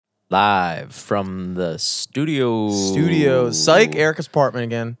Live from the studio. Psych, Erica's apartment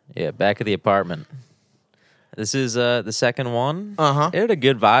again. Yeah, back at the apartment. This is the second one. Uh-huh. It had a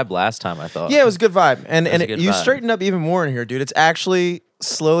good vibe last time, I thought. Yeah, it was a good vibe. And a good you vibe. straightened up even more in here, dude. It's actually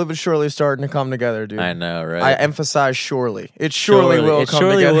slowly but surely starting to come together, dude. I know, right? I emphasize surely. It surely will It come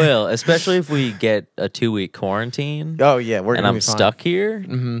surely together. will, especially if we get a 2-week quarantine. Oh, yeah, we're and going to I'm be fine. stuck here.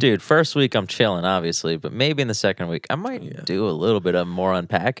 Dude, first week I'm chilling, obviously, but maybe in the second week I might do a little bit of more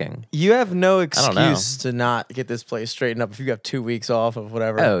unpacking. You have no don't know. excuse to not get this place straightened up if you have 2 weeks off of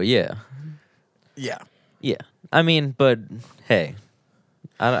whatever. Oh, yeah. Yeah. Yeah. I mean, but hey,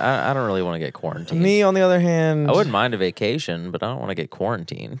 I don't really want to get quarantined. Me, on the other hand, I wouldn't mind a vacation, but I don't want to get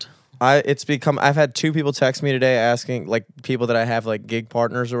quarantined. I've had 2 people text me today asking, like, people that I have, like, gig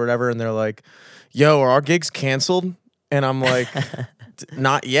partners or whatever, and they're like, yo, are our gigs canceled? And I'm like,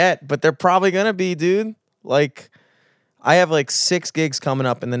 not yet, but they're probably gonna be, dude. Like, I have, like, 6 gigs coming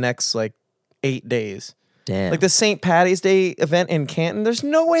up in the next, like, 8 days. Damn. Like the St. Patty's Day event in Canton, there's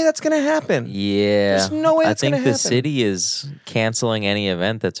no way that's gonna happen. Yeah. There's no way that's I think gonna the happen. city is canceling any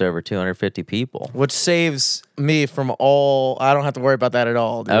event that's over 250 people. Which saves me from all. I don't have to worry about that at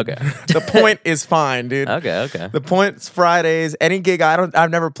all, dude. Okay. The point is fine, dude. Okay. The point's Fridays. Any gig I've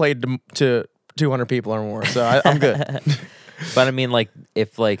never played to 200 people or more, so I'm good. But I mean, like,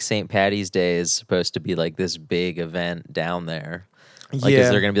 if like St. Patty's Day is supposed to be like this big event down there, like, is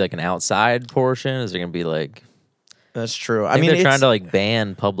there gonna be like an outside portion? Is there gonna be like? That's true. I mean, they're trying it's- to like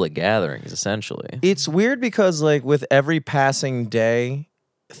ban public gatherings, essentially. It's weird because, like, with every passing day,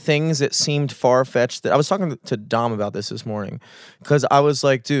 things that seemed far-fetched that I was talking to Dom about this morning, because I was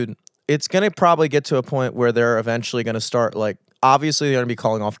like, dude, it's gonna probably get to a point where they're eventually gonna start, like, obviously they're gonna be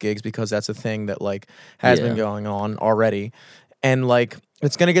calling off gigs because that's a thing that, like, has been Yeah. going on already, and, like,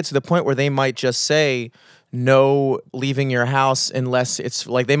 it's gonna get to the point where they might just say no leaving your house unless it's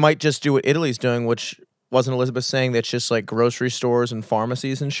like they might just do what Italy's doing, which wasn't Elizabeth saying that's just like grocery stores and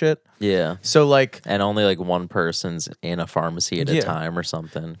pharmacies and shit. Yeah. So, like, And only like one person's in a pharmacy at a time or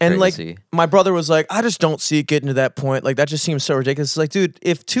something. and Crazy. like my brother was like, I just don't see it getting to that point. Like, that just seems so ridiculous. It's like, dude,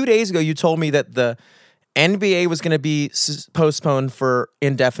 if 2 days ago you told me that the NBA was going to be postponed for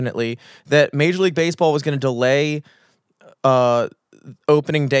indefinitely, that Major League Baseball was going to delay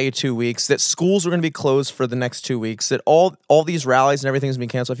opening day 2 weeks, that schools were going to be closed for the next 2 weeks, that all these rallies and everything's been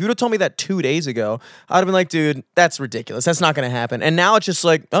canceled. If you would have told me that 2 days ago, I'd have been like, dude, that's ridiculous. That's not going to happen. And now it's just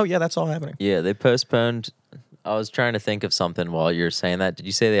like, oh yeah, that's all happening. Yeah, they postponed. I was trying to think of something while you were saying that. Did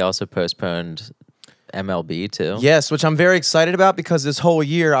you say they also postponed MLB too? Yes, which I'm very excited about because this whole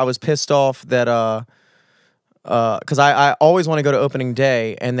year I was pissed off that because I always want to go to opening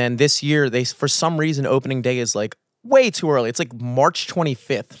day, and then this year they, for some reason, opening day is like way too early. It's like March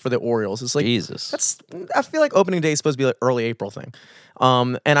 25th for the Orioles. It's like Jesus. I feel like opening day is supposed to be like early April thing.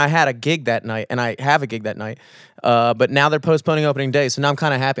 And I had a gig that night, and I have a gig that night. But now they're postponing opening day, so now I'm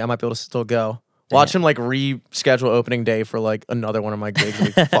kind of happy I might be able to still go. Watch him like reschedule opening day for like another one of my gigs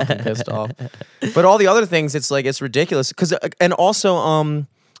and be fucking pissed off. But all the other things, it's like it's ridiculous. And also,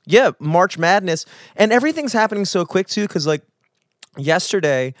 yeah, March Madness, and everything's happening so quick too. Because like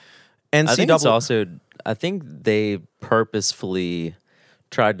yesterday, NCAA. I think it's also. I think they purposefully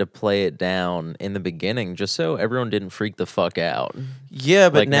tried to play it down in the beginning just so everyone didn't freak the fuck out. Yeah,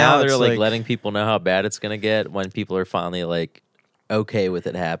 but Like now they're it's like letting people know how bad it's gonna get when people are finally like okay with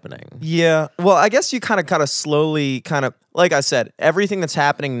it happening. Yeah, well, I guess you kind of slowly, like I said, everything that's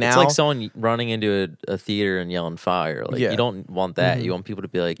happening now. It's like someone running into a theater and yelling fire. Like Yeah. you don't want that. You want people to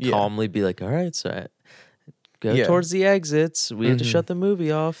be like Yeah. calmly be like, all right, so go Yeah. towards the exits. We have to shut the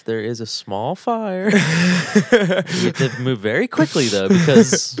movie off. There is a small fire. You have to move very quickly though,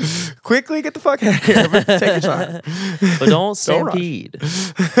 because Quickly get the fuck out of here. Take your time. but don't stampede.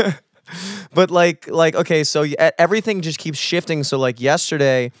 But like okay, so everything just keeps shifting. So like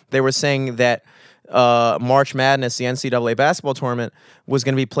yesterday, they were saying that March Madness, the NCAA basketball tournament, was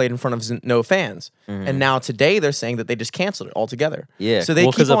going to be played in front of no fans. And now today they're saying that they just canceled it altogether. Yeah, So they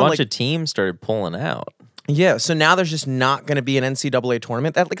because keep a on, bunch like- of teams started pulling out. Yeah, so now there's just not going to be an NCAA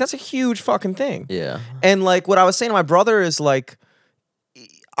tournament. That's a huge fucking thing. Yeah. And like what I was saying to my brother is like,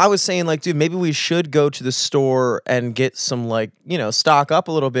 I was saying like, dude, maybe we should go to the store and get some like, stock up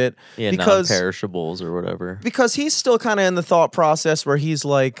a little bit. Yeah, because non-perishables or whatever. because he's still kind of in the thought process where he's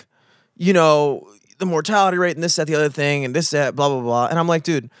like, the mortality rate and this, that, the other thing, and this, that, blah, blah, blah. And I'm like,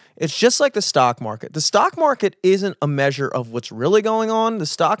 dude, it's just like the stock market. The stock market isn't a measure of what's really going on. The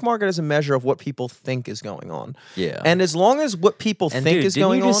stock market is a measure of what people think is going on. Yeah. And as long as what people And think dude, is didn't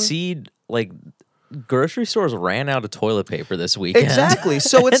going you on. just see like grocery stores ran out of toilet paper this weekend. Exactly.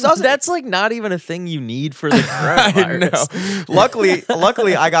 So it doesn't. That's like not even a thing you need for the coronavirus. I know.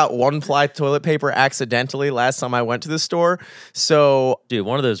 Luckily, I got 1-ply toilet paper accidentally last time I went to the store. So, dude,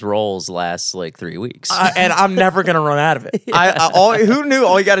 one of those rolls lasts like 3 weeks, and I'm never gonna run out of it. Who knew?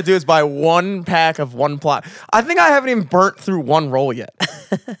 All you got to do is buy 1 pack of 1-ply. I think I haven't even burnt through 1 roll yet,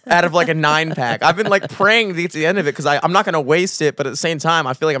 out of like a 9-pack. I've been like praying to get to the end of it because I'm not gonna waste it, but at the same time,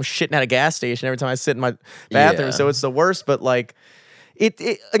 I feel like I'm shitting at a gas station every time I sit in my bathroom. Yeah. So it's the worst. But like,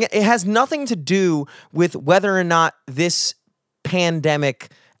 it has nothing to do with whether or not this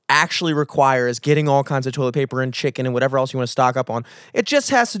pandemic actually requires getting all kinds of toilet paper and chicken and whatever else you want to stock up on. It just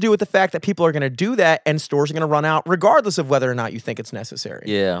has to do with the fact that people are going to do that and stores are going to run out regardless of whether or not you think it's necessary.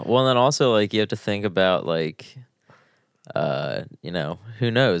 Yeah. Well, and then also like you have to think about like,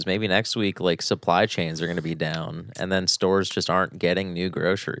 who knows? Maybe next week like supply chains are going to be down, and then stores just aren't getting new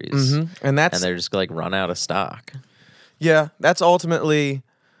groceries, and they're just like run out of stock. Yeah, that's ultimately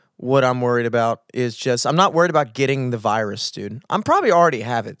what I'm worried about. Is just I'm not worried about getting the virus, dude. I'm probably already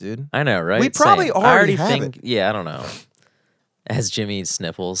have it, dude. I know, right? We probably Same. already I have think. it. Yeah, I don't know. As Jimmy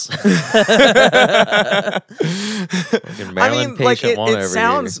sniffles. I Maryland mean, like patient one it over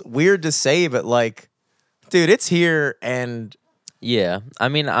sounds here. weird to say, but like, dude, it's here, and Yeah, I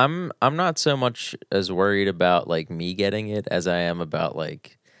mean, I'm not so much as worried about like me getting it as I am about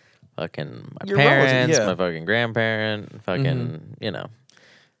like fucking my Your relative, parents, yeah. my fucking grandparent, fucking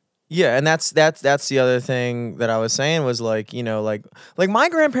yeah, and that's the other thing that I was saying was like, like my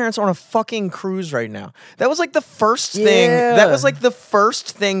grandparents are on a fucking cruise right now. That was like the first thing. Yeah. That was like the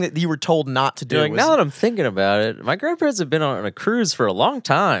first thing that you were told not to do. Like was- now that I'm thinking about it, my grandparents have been on a cruise for a long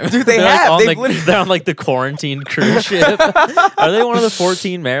time. Dude, they They're, like, have. on They've literally- they're on like the quarantine cruise ship. Are they one of the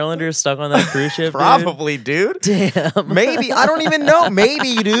 14 Marylanders stuck on that cruise ship? Probably, dude. Damn. Maybe. I don't even know.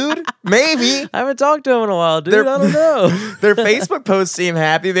 Maybe, dude. Maybe. I haven't talked to them in a while, dude. They're- I don't know. Their Facebook posts seem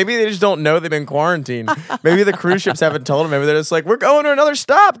happy. Maybe they just don't know they've been quarantined. Maybe the cruise ships haven't told them. Maybe they're just like, we're going to another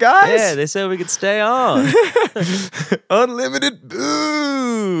stop, guys. Yeah, they said we could stay on. Unlimited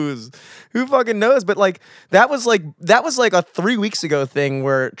booze. Who fucking knows? But like that was like a 3 weeks ago thing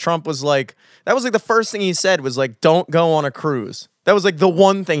where Trump was like, that was like the first thing he said was like, don't go on a cruise. That was like the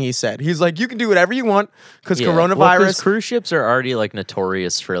one thing he said. He's like, you can do whatever you want because Yeah. coronavirus. Well, 'cause cruise ships are already like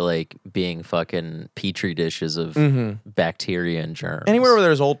notorious for like being fucking petri dishes of bacteria and germs. Anywhere where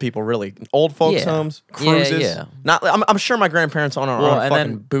there's old people, really, old folks' Yeah. homes, Yeah, cruises. yeah. Not. I'm sure my grandparents on Well, a and fucking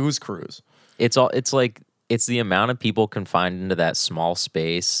then- booze cruise. It's the amount of people confined into that small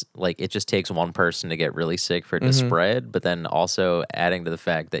space. Like it just takes one person to get really sick for it to spread. But then also adding to the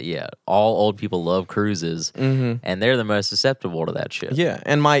fact that all old people love cruises, and they're the most susceptible to that shit. Yeah,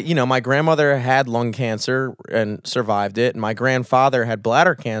 and my grandmother had lung cancer and survived it, and my grandfather had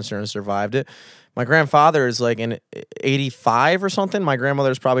bladder cancer and survived it. My grandfather is like in 85 or something. My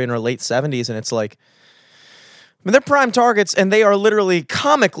grandmother's probably in her late 70s, and it's like, I mean, they're prime targets, and they are literally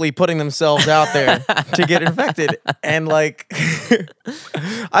comically putting themselves out there to get infected. And like,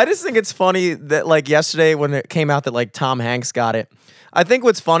 I just think it's funny that like yesterday when it came out that like Tom Hanks got it. I think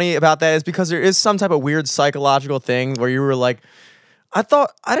what's funny about that is because there is some type of weird psychological thing where you were like, I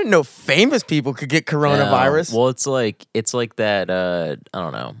didn't know famous people could get coronavirus. No. Well, it's like that. I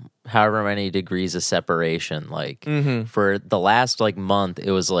don't know. However many degrees of separation. Like for the last like month,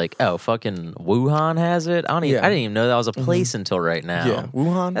 it was like, oh, fucking Wuhan has it. I didn't even know that was a place until right now. Yeah,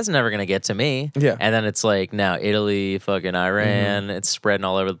 Wuhan. That's never gonna get to me. Yeah. And then it's like now Italy, fucking Iran. It's spreading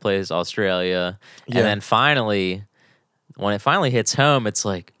all over the place. Australia. Yeah. And then finally, when it finally hits home, it's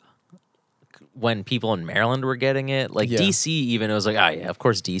like, when people in Maryland were getting it, like Yeah. DC even, it was like, oh yeah, of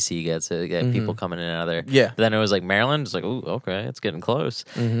course DC gets it. Get people coming in and out of there. Yeah. But then it was like Maryland, it's like, oh, okay, it's getting close.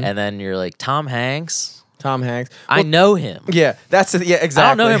 And then you're like, Tom Hanks. Tom Hanks. I know him. Yeah, that's it. Yeah, exactly. I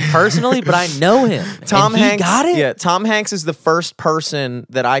don't know him personally, but I know him. Tom And Hanks he got it? Yeah, Tom Hanks is the first person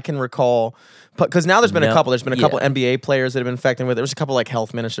that I can recall. Because now there's been a No, couple. There's been a couple yeah. NBA players that have been infected with it. There's a couple like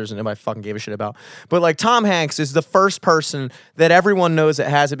health ministers and nobody fucking gave a shit about. But like Tom Hanks is the first person that everyone knows that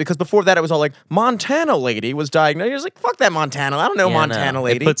has it. Because before that it was all like Montana lady was diagnosed. You're just like, fuck that Montana. I don't know Yeah, Montana no.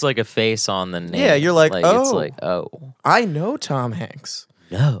 lady. It puts like a face on the name. Yeah, you're like, It's oh. like, oh. I know Tom Hanks.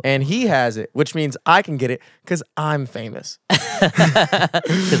 No. And he has it, which means I can get it because I'm famous.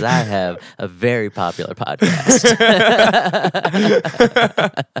 Because I have a very popular podcast.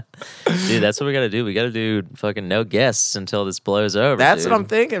 Dude, that's what we got to do. We got to do fucking no guests until this blows over. That's dude. what I'm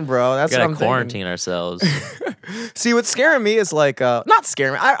thinking, bro. That's We what gotta I'm thinking. quarantine ourselves. See, what's scaring me is like, not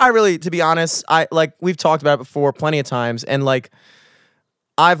scaring me. I really, to be honest, we've talked about it before plenty of times, and like,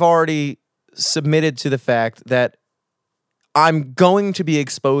 I've already submitted to the fact that I'm going to be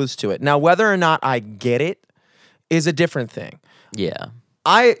exposed to it. Now, whether or not I get it is a different thing. Yeah.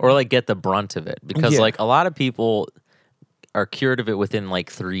 I Or like get the brunt of it. Because Yeah. like a lot of people are cured of it within like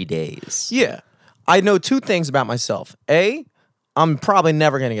 3 days. Yeah. I know two things about myself. A, I'm probably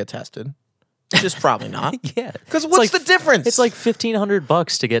never going to get tested. Just probably not. Yeah. Because what's like, the difference? It's like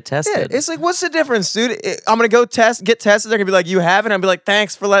 $1,500 to get Yeah, tested. it's like, what's the difference, dude? I'm gonna go get tested. They're gonna be like, you haven't. I'll be like,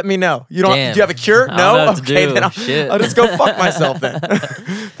 thanks for letting me know. You don't. Damn. Do you have a cure? I don't No. know what to Okay, do. then Shit. I'll just go fuck myself then.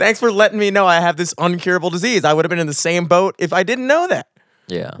 Thanks for letting me know I have this uncurable disease. I would have been in the same boat if I didn't know that.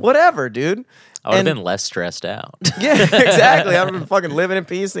 Yeah. Whatever, dude. I would have And- been less stressed out. Yeah, exactly. I've been fucking living in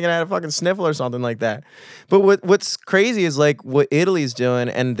peace thinking I had a fucking sniffle or something like that. But what's crazy is like what Italy's doing,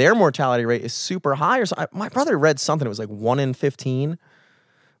 and their mortality rate is super high. Or so, my brother read something. It was like 1 in 15.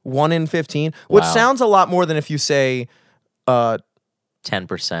 1 in 15, which Wow. sounds a lot more than if you say,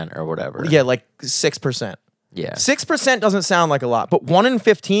 10% or whatever. yeah, like 6%. Yeah. 6% doesn't sound like a lot, but 1 in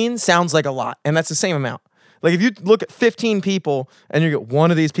 15 sounds like a lot, and that's the same amount. Like if you look at 15 people and you get one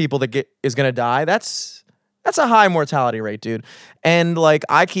of these people that is gonna die, that's a high mortality rate, dude. And like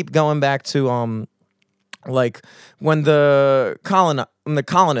I keep going back to like when the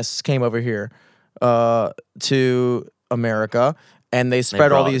colonists came over here to America and they They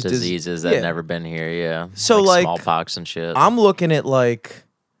spread all brought these diseases that had never been here. Yeah. So, like, smallpox and shit. I'm looking at like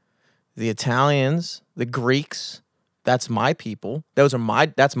the Italians, the Greeks. That's my people. That's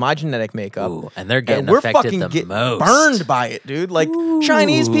my genetic makeup. Ooh, and they're getting And we're affected fucking the getting most. burned by it, dude. Like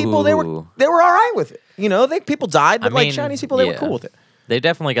Chinese people, they were Ooh. all right with it. You know, people died, but I like mean, Chinese people, they were yeah. cool with it. They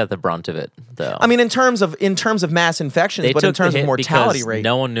definitely got the brunt of it, though. I mean, in terms of mass infections, they but in took the terms of hit mortality because rate,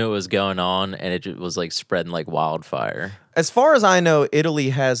 no one knew what was going on, and it was like spreading like wildfire. as far as I know, Italy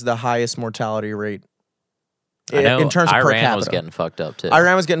has the highest mortality rate. I know in terms of per Iran capita. was getting fucked up too.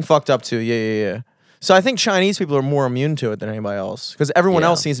 Iran was getting fucked up too. Yeah. So I think Chinese people are more immune to it than anybody else because everyone Yeah.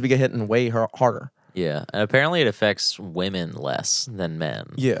 else seems to be getting hitting way harder. Yeah, and apparently it affects women less than men.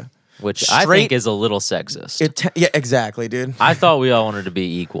 Yeah. Which I Straight- think is a little sexist. Yeah, exactly, dude. I thought we all wanted to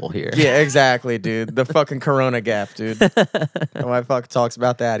be equal here. Yeah, exactly, dude. The fucking Corona gap, dude. Nobody fucking talks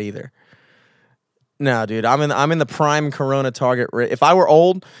about that either. No, dude. I'm in the prime Corona target rate. If I were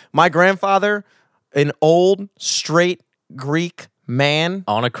old, my grandfather, an old straight Greek man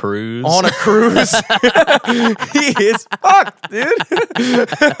On a cruise. on a cruise, he is fucked, dude.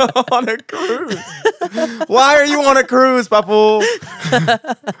 On a cruise. Why are you on a cruise, papu?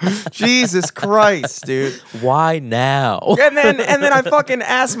 Jesus Christ, dude. Why now? And then I fucking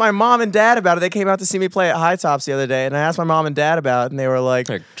asked my mom and dad about it. They came out to see me play at High Tops the other day, and I asked my mom and dad about it, and they were like,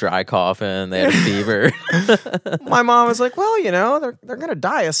 Like dry coughing, they had a fever. my mom was like, well, you know, they're gonna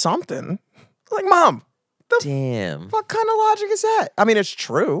die of something. I'm like, Mom, Damn. what kind of logic is that? I mean, it's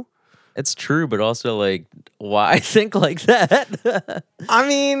true. It's true, but also like why think like that? I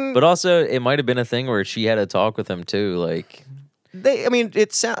mean, But also it might have been a thing where she had a talk with him too, like it was And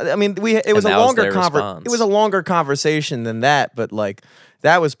a that was longer their response. it was a longer conversation than that, but like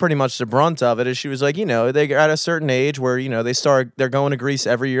that was pretty much the brunt of it. Is she was like, you know, they got at a certain age where, you know, they're going to Greece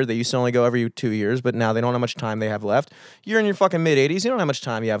every year. They used to only go every 2 years, but now they don't know how much time they have left. You're in your fucking mid 80s. You don't know how much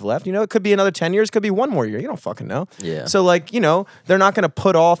time you have left. You know, it could be another 10 years, could be one more year. You don't fucking know. Yeah. So like, you know, they're not going to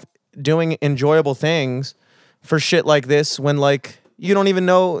put off doing enjoyable things for shit like this when like you don't even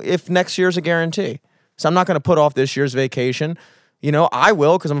know if next year's a guarantee. So I'm not going to put off this year's vacation. You know, I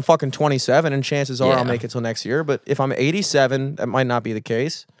will because I'm fucking 27 and chances are Yeah. I'll make it till next year. But if I'm 87, that might not be the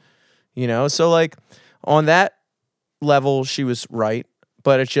case. You know, so like on that level, she was right.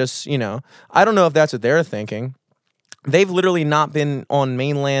 But it's just, you know, I don't know if that's what they're thinking. They've literally not been on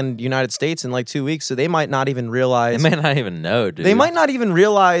mainland United States in like 2 weeks, so they might not even they realize. may not even know, dude. They might not even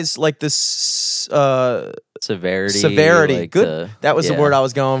realize like this severity. like Good. That was the yeah. word I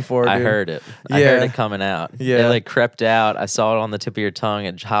was going for. I dude. heard it. I Yeah. heard it coming out. Yeah. It like crept out. I saw it on the tip of your tongue.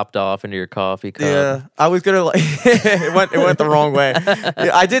 It hopped off into your coffee cup. Yeah, I was gonna like it went the wrong way.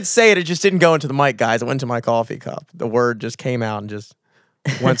 Yeah, I did say it. It just didn't go into the mic, guys. It went to my coffee cup. The word just came out and just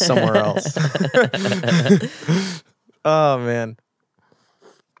went somewhere else. Oh man.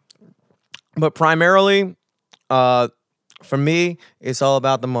 But primarily, for me, it's all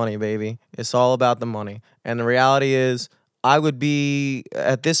about the money, baby. It's all about the money. And the reality is,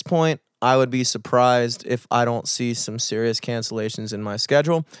 at this point, I would be surprised if I don't see some serious cancellations in my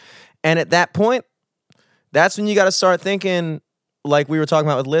schedule. And at that point, that's when you got to start thinking, like we were talking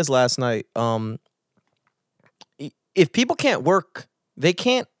about with Liz last night. If people can't work, they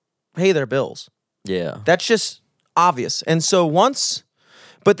can't pay their bills. Yeah. That's just obvious. And so once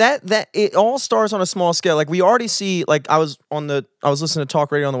But that it all starts on a small scale. Like we already see. Like I was listening to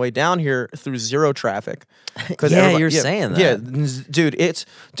talk radio on the way down here through zero traffic. Yeah, you're saying that. Yeah, dude, it's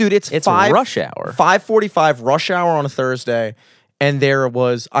rush hour. 5:45 rush hour on a Thursday, and there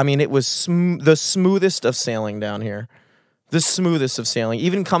was. I mean, it was the smoothest of sailing down here. The smoothest of sailing,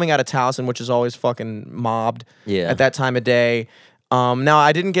 even coming out of Towson, which is always fucking mobbed at that time of day. Now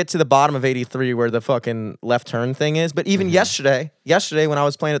I didn't get to the bottom of 83 where the fucking left turn thing is, but even yesterday when I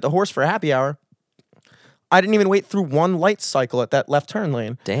was playing at the Horse for happy hour, I didn't even wait through one light cycle at that left turn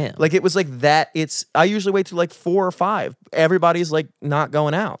lane. Damn. Like it was like that. I usually wait through like 4 or 5. Everybody's like not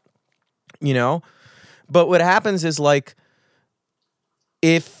going out, you know? But what happens is like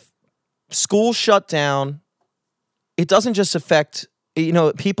if school shut down, it doesn't just affect, you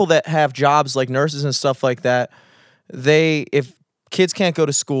know, people that have jobs like nurses and stuff like that. If kids can't go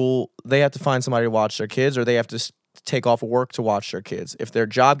to school, they have to find somebody to watch their kids, or they have to take off of work to watch their kids. If their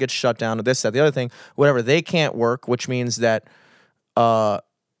job gets shut down, or this, that, the other thing, whatever, they can't work, which means that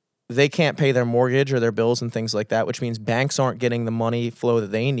they can't pay their mortgage or their bills and things like that, which means banks aren't getting the money flow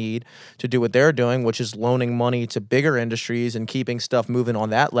that they need to do what they're doing, which is loaning money to bigger industries and keeping stuff moving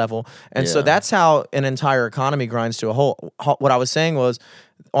on that level. And so that's how an entire economy grinds to a halt. What I was saying was,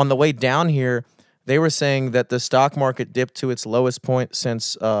 on the way down here, they were saying that the stock market dipped to its lowest point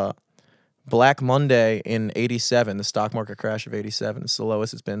since Black Monday in 87, the stock market crash of 87. It's the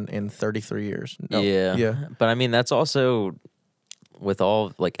lowest it's been in 33 years. Yeah. But I mean, that's also with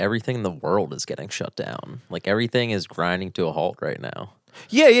all, like, everything in the world is getting shut down. Like, everything is grinding to a halt right now.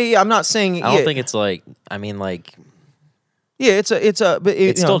 Yeah. I'm not saying. I don't think it's like, I mean, like. Yeah, but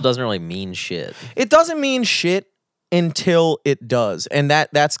it still doesn't really mean shit. It doesn't mean shit until it does. And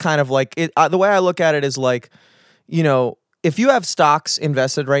that's kind of like it. The way I look at it is like, you know, if you have stocks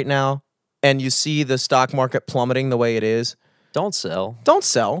invested right now and you see the stock market plummeting the way it is, don't sell.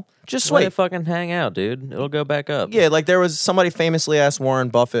 Just let wait. it fucking hang out, dude. It'll go back up. Yeah, like there was somebody famously asked Warren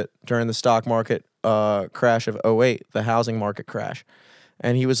Buffett during the stock market crash of 08, the housing market crash.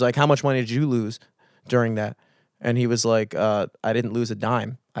 And he was like, how much money did you lose during that? And he was like, I didn't lose a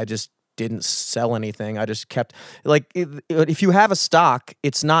dime. I just didn't sell anything. I just kept, like, if you have a stock,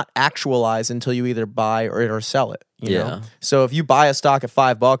 it's not actualized until you either buy or sell it. You know? So if you buy a stock at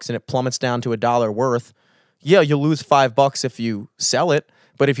 $5 and it plummets down to $1 worth, yeah, you'll lose $5 if you sell it.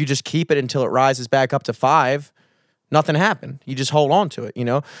 But if you just keep it until it rises back up to 5, nothing happened. You just hold on to it, you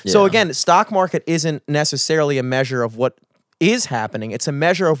know? Yeah. So again, stock market isn't necessarily a measure of what is happening. It's a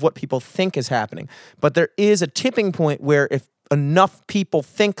measure of what people think is happening. But there is a tipping point where if enough people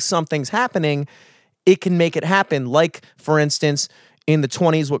think something's happening, it can make it happen. Like, for instance, in the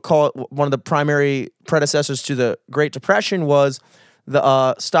 20s, one of the primary predecessors to the Great Depression was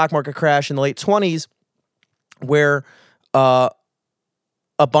the stock market crash in the late 20s, where a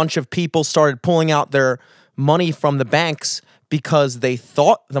bunch of people started pulling out their money from the banks because they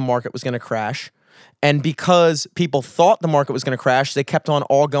thought the market was going to crash. And because people thought the market was going to crash, they kept on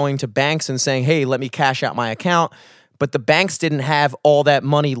all going to banks and saying, hey, let me cash out my account. But the banks didn't have all that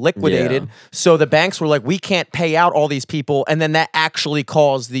money liquidated. Yeah. So the banks were like, we can't pay out all these people. And then that actually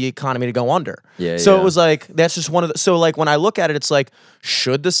caused the economy to go under. So it was like, that's just one of the, so like when I look at it, it's like,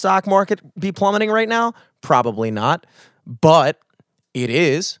 should the stock market be plummeting right now? Probably not. But it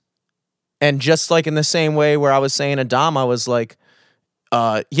is. And just like in the same way where I was saying Adam, I was like,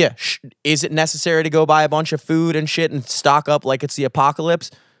 is it necessary to go buy a bunch of food and shit and stock up like it's the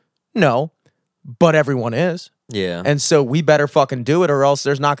apocalypse? No, but everyone is. Yeah. And so we better fucking do it, or else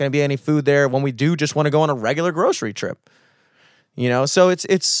there's not going to be any food there when we do just want to go on a regular grocery trip. You know, so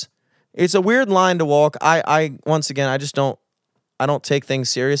it's a weird line to walk. I once again, I don't take things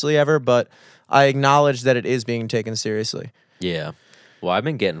seriously ever, but I acknowledge that it is being taken seriously. Yeah. Well, I've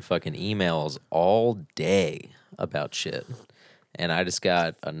been getting fucking emails all day about shit. And I just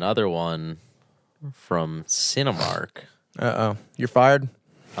got another one from Cinemark. Uh-oh. You're fired?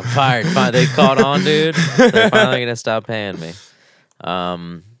 I'm fired. They caught on, dude. They're finally going to stop paying me.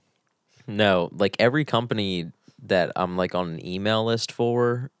 No, like every company that I'm like on an email list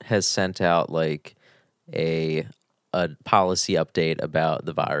for has sent out like a policy update about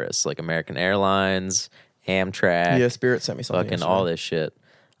the virus. Like American Airlines, Amtrak. Yeah, Spirit sent me something. Fucking all this shit.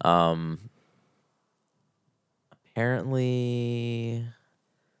 Apparently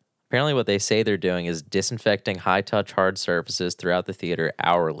what they say they're doing is disinfecting high-touch hard surfaces throughout the theater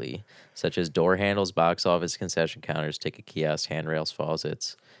hourly, such as door handles, box office, concession counters, ticket kiosks, handrails,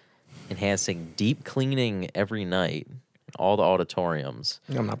 faucets, enhancing deep cleaning every night in all the auditoriums.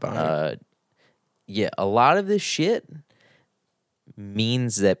 I'm not buying it. Yeah, a lot of this shit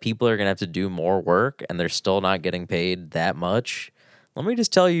means that people are going to have to do more work, and they're still not getting paid that much. Let me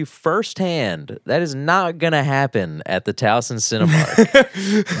just tell you firsthand, that is not going to happen at the Towson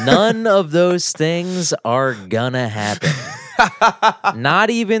Cinemark. None of those things are going to happen. Not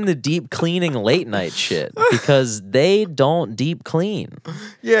even the deep cleaning late night shit, because they don't deep clean.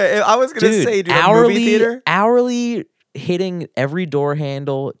 Yeah, I was going to say, dude, a movie theater? Hourly hitting every door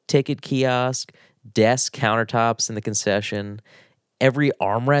handle, ticket kiosk, desk countertops in the concession, every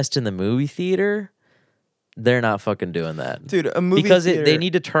armrest in the movie theater. They're not fucking doing that. Dude, a movie because theater... they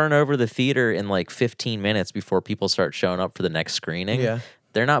need to turn over the theater in like 15 minutes before people start showing up for the next screening. Yeah.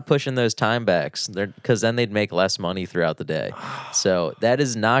 They're not pushing those time backs because then they'd make less money throughout the day. So that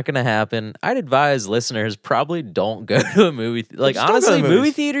is not going to happen. I'd advise listeners probably don't go to a movie. Like, honestly,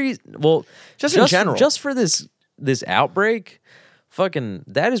 movie theaters, well, just in general. Just for this outbreak, fucking,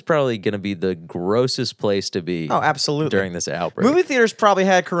 that is probably going to be the grossest place to be. Oh, absolutely. During this outbreak. Movie theaters probably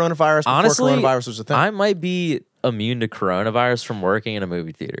had coronavirus before coronavirus was a thing. I might be immune to coronavirus from working in a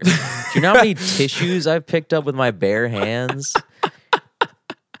movie theater. Do you know how many tissues I've picked up with my bare hands?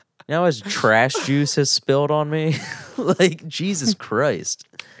 You know how much trash juice has spilled on me? Like, Jesus Christ.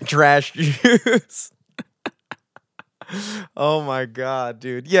 Trash juice. Oh my God,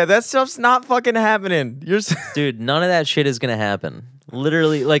 dude. Yeah, that stuff's not fucking happening. Dude, none of that shit is going to happen.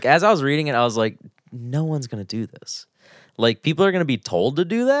 Literally, like, as I was reading it, I was like, no one's going to do this. Like, people are going to be told to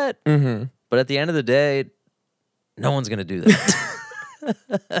do that. Mm-hmm. But at the end of the day, no one's going to do that.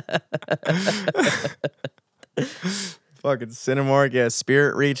 Fucking Cinemark, yeah.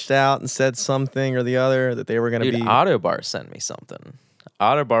 Spirit reached out and said something or the other that they were going to be. Autobar sent me something.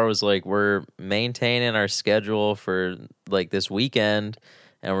 Autobar was like, we're maintaining our schedule for like this weekend,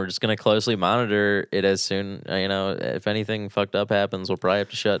 and we're just going to closely monitor it as soon, if anything fucked up happens, we'll probably have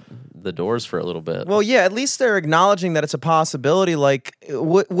to shut the doors for a little bit. Well, yeah, at least they're acknowledging that it's a possibility. Like,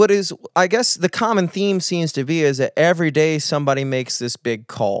 what is, I guess the common theme seems to be is that every day somebody makes this big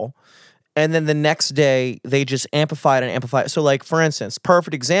call. And then the next day, they just amplify it and amplify it. So, like, for instance,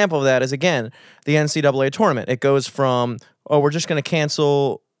 perfect example of that is, again, the NCAA tournament. It goes from, we're just going to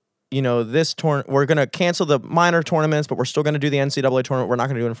cancel, this tournament. We're going to cancel the minor tournaments, but we're still going to do the NCAA tournament. We're not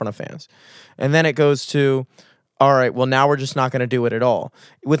going to do it in front of fans. And then it goes to, all right, well, now we're just not going to do it at all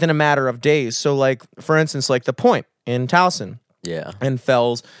within a matter of days. So, like, for instance, like the Point in Towson. Yeah. And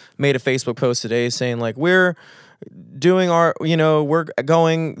Fells made a Facebook post today saying, like, we're doing our, we're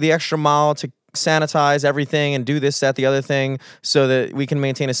going the extra mile to sanitize everything and do this, that, the other thing so that we can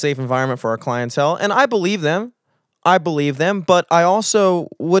maintain a safe environment for our clientele. And I believe them. But I also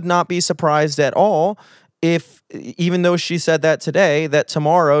would not be surprised at all if, even though she said that today, that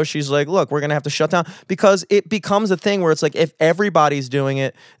tomorrow she's like, look, we're going to have to shut down, because it becomes a thing where it's like, if everybody's doing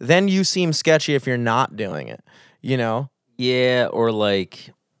it, then you seem sketchy if you're not doing it, Yeah, or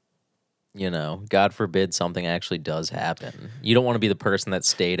like, God forbid something actually does happen. You don't want to be the person that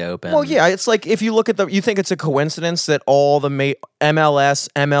stayed open. Well, yeah, it's like if you look at you think it's a coincidence that all the MLS,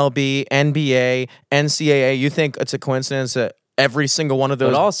 MLB, NBA, NCAA, you think it's a coincidence that every single one of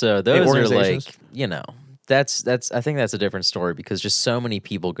those. But also, those are like, that's I think that's a different story, because just so many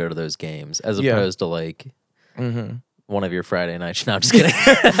people go to those games as opposed to like. Mm-hmm. One of your Friday nights. No, I'm just kidding.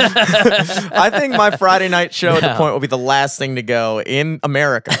 I think my Friday night show at the Point will be the last thing to go in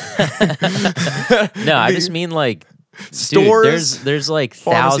America. No, I just mean like stores. Dude, there's like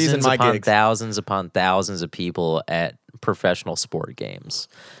thousands upon thousands of people at professional sport games.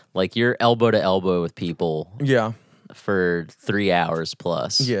 Like, you're elbow to elbow with people. Yeah. For 3 hours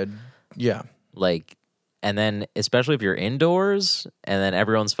plus. Yeah. Yeah. Like. And then, especially if you're indoors, and then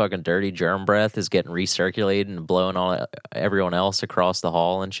everyone's fucking dirty germ breath is getting recirculated and blowing on everyone else across the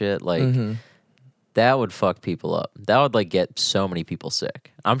hall and shit, like, that would fuck people up. That would, like, get so many people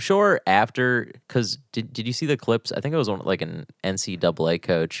sick. I'm sure after, because did you see the clips? I think it was like an NCAA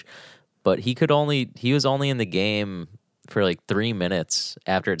coach, but he was only in the game for like 3 minutes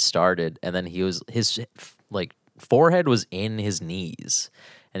after it started, and then his like forehead was in his knees.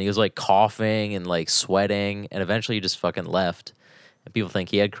 And he was like coughing and like sweating, and eventually he just fucking left. And people think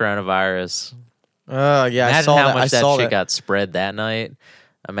he had coronavirus. Yeah, Imagine I saw how that. much that shit got spread that night.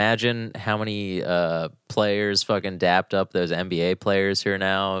 Imagine how many players fucking dapped up those NBA players who are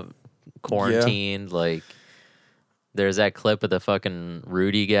now quarantined. Yeah. Like, there's that clip of the fucking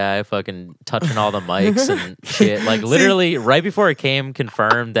Rudy guy fucking touching all the mics and shit. Like, literally, right before it came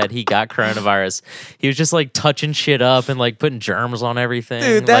confirmed that he got coronavirus, he was just, like, touching shit up and, like, putting germs on everything.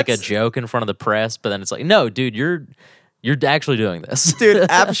 Dude, like a joke in front of the press. But then it's like, no, dude, you're actually doing this. Dude,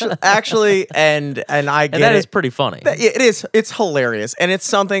 actually, and I get it. And that is pretty funny. It is. It's hilarious. And it's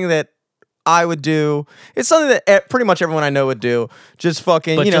something that I would do. It's something that pretty much everyone I know would do. Just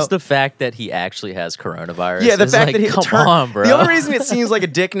fucking, But you know. just the fact that he actually has coronavirus. Yeah, the is fact like, that he come on, bro. The only reason it seems like a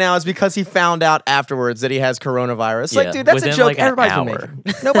dick now is because he found out afterwards that he has coronavirus. Yeah, Like, dude, that's a within, joke like, an everybody's been hour.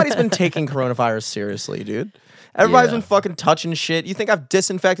 making. Nobody's been taking coronavirus seriously, dude. Everybody's Yeah. been fucking touching shit. You think I've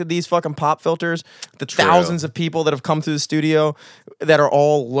disinfected these fucking pop filters? The True. thousands of people that have come through the studio that are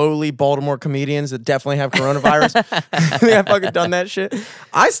all lowly Baltimore comedians that definitely have coronavirus. They have fucking done that shit.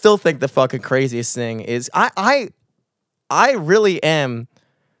 I still think the fucking craziest thing is I really am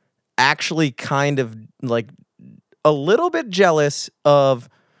actually kind of like a little bit jealous of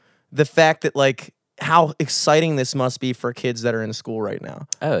the fact that like how exciting this must be for kids that are in school right now.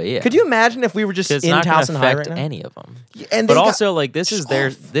 Oh yeah. Could you imagine if we were just It's in not going Towson to High affect right now? any of them. And But they got- also, like, this is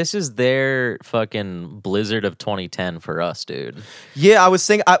off. their fucking blizzard of 2010 for us, dude. Yeah, I was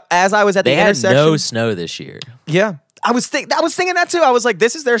thinking as I was at the They had intersection. no snow this year. Yeah. I was thinking that too. I was like,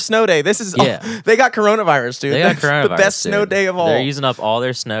 this is their snow day. This is Yeah. they got coronavirus, dude. They got That's coronavirus. the best dude. snow day of all. They're using up all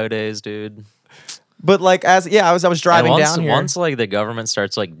their snow days, dude. But like I was And driving once, down here. once like the government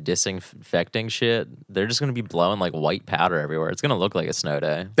starts like disinfecting shit, they're just gonna be blowing like white powder everywhere. It's gonna look like a snow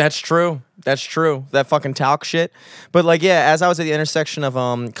day. That's true. That's true. That fucking talc shit. But like, yeah, as I was at the intersection of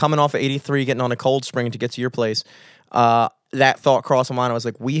coming off of 83, getting on a Cold Spring to get to your place, that thought crossed my mind. I was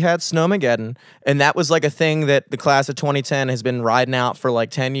like, we had Snowmageddon, and that was like a thing that the class of 2010 has been riding out for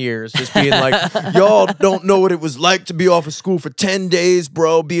like 10 years, just being like, y'all don't know what it was like to be off of school for 10 days,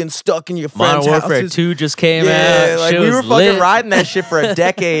 bro, being stuck in your friends' Modern Warfare houses. 2 just came Yeah, out. like Shit we was were fucking lit. riding that shit for a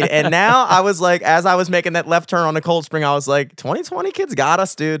decade, and now I was like, as I was making that left turn on the Cold Spring, I was like, 2020 kids got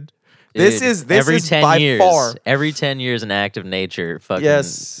us, dude. This Dude, is every 10 by years, far every 10 years, an act of nature fucking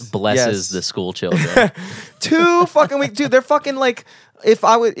Yes, blesses yes. the school children. 2 fucking weeks, dude. They're fucking like, if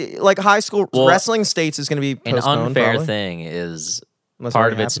I would like high school Well, wrestling states is going to be An postponed. unfair probably. thing is Unless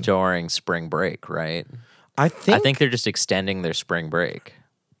part it of it's happened. during spring break, right? I think. I think they're just extending their spring break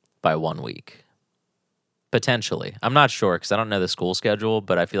by 1 week. Potentially. I'm not sure because I don't know the school schedule,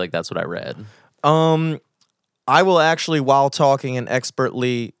 but I feel like that's what I read. I will actually, while talking and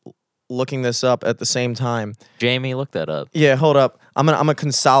expertly looking this up at the same time. Jamie, look that up. Yeah, hold up. I'm gonna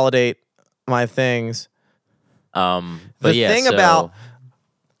consolidate my things. But The yeah, thing so- about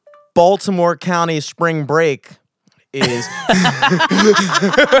Baltimore County spring break is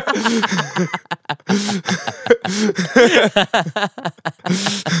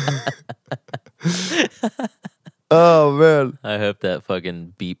oh man, I hope that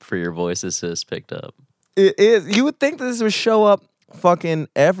fucking beep for your voice assist picked up. it is. You would think that this would show up fucking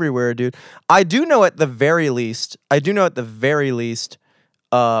everywhere, dude. I do know at the very least,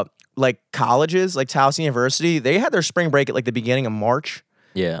 like colleges, like Towson University, they had their spring break at like the beginning of March,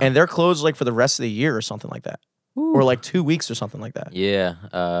 Yeah. and they're closed like for the rest of the year or something like that, or like 2 weeks or something like that. Yeah.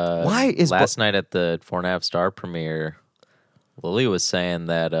 Why is last night at the 4.5 star premiere, Lily was saying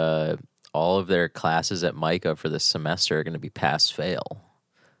that all of their classes at Micah for this semester are going to be pass fail.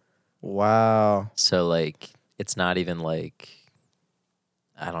 Wow. So like, it's not even like,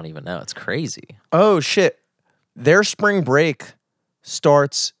 I don't even know. It's crazy. Oh shit. Their spring break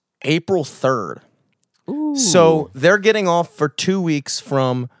starts April 3rd. So they're getting off for 2 weeks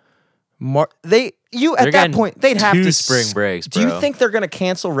from March. At They're that getting point they'd have two to spring breaks, Do you bro. think they're going to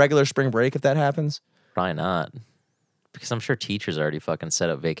cancel regular spring break if that happens? Probably not. Because I'm sure teachers already fucking set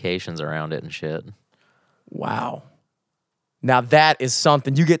up vacations around it and shit. Wow. Now that is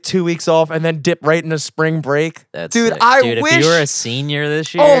something. You get 2 weeks off and then dip right into spring break. That's dude, sick. I Dude, wish. if you were a senior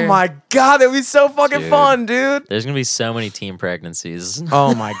this year, Oh my god, that'd be so fucking Dude. fun, dude. there's gonna be so many teen pregnancies.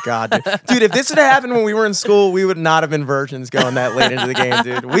 Oh my god, dude. Dude, if this would have happened when we were in school, we would not have been virgins going that late into the game,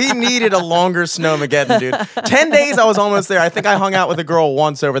 dude. We needed a longer Snowmageddon, dude. 10 days, I was almost there. I think I hung out with a girl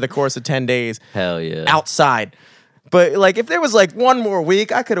once over the course of 10 days Hell yeah. outside. But like, if there was like one more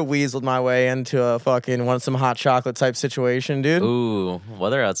week, I could have weaseled my way into a fucking some hot chocolate type situation, dude. Ooh,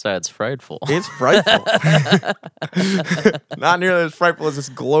 weather outside's frightful. It's frightful. Not nearly as frightful as this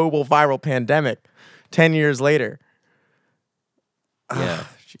global viral pandemic 10 years later. Yeah.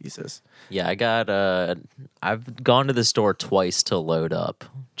 Jesus. Yeah, I got I've gone to the store twice to load up.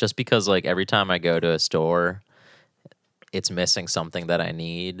 Just because like every time I go to a store, it's missing something that I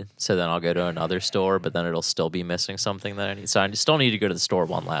need. So then I'll go to another store, but then it'll still be missing something that I need. So I still need to go to the store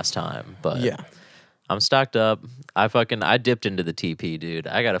one last time. But Yeah. I'm stocked up. I dipped into the TP, dude.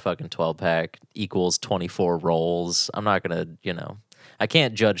 I got a fucking 12-pack equals 24 rolls. I'm not gonna, I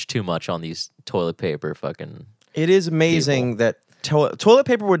can't judge too much on these toilet paper fucking. It is amazing that toilet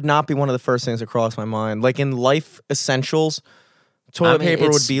paper would not be one of the first things that crossed my mind. Like in life essentials, Toilet paper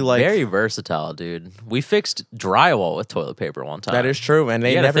would it's be like very versatile, dude. We fixed drywall with toilet paper one time. that is true, and they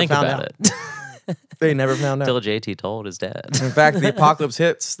You gotta never think found about out. it. They never found out. Until JT told his dad. In fact, the apocalypse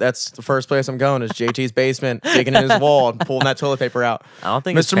hits. That's the first place I'm going is JT's basement, digging in his wall and pulling that toilet paper out. I don't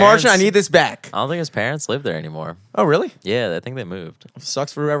think his Mr. Martian, I parents- need this back. I don't think his parents live there anymore. Oh, really? Yeah, I think they moved.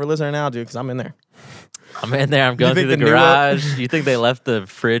 Sucks for whoever lives there now, dude, because I'm in there. I'm in there. I'm going think through the the new garage. You think they left the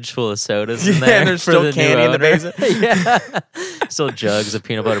fridge full of sodas in Yeah, there? and there's for still the new candy in the owner? basement. Yeah. Still jugs of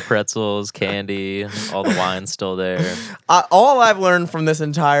peanut butter pretzels, candy, all the wine's still there. All I've learned from this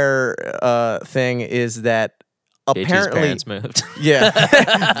entire thing is that JT's apparently, parents moved. yeah,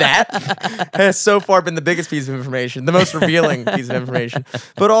 that has so far been the biggest piece of information, the most revealing piece of information.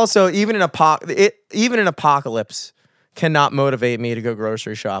 But also, even in apocalypse cannot motivate me to go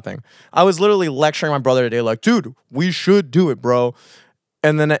grocery shopping. I was literally lecturing my brother today, like, dude, we should do it, bro.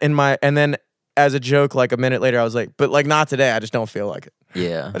 And then as a joke, like a minute later, I was like, but like not today. I just don't feel like it.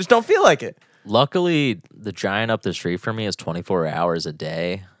 Yeah. I just don't feel like it. Luckily, the Giant up the street from me is 24 hours a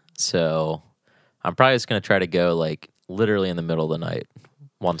day. So I'm probably just going to try to go like literally in the middle of the night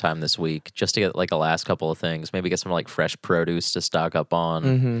one time this week just to get like a last couple of things. Maybe get some like fresh produce to stock up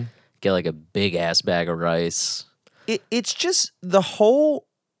on. Get like a big ass bag of rice. It's just the whole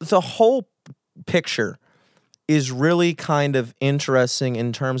picture is really kind of interesting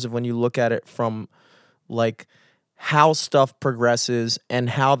in terms of when you look at it from like how stuff progresses and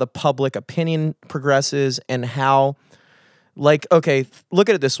how the public opinion progresses and how like okay, look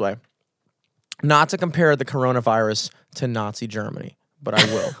at it this way. Not to compare the coronavirus to Nazi Germany, but I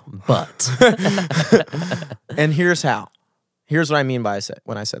will. But And here's how. Here's what I mean by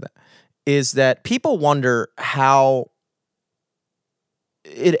when I said that. Is that people wonder how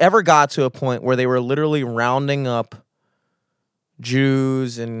it ever got to a point where they were literally rounding up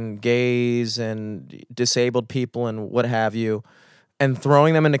Jews and gays and disabled people and what have you and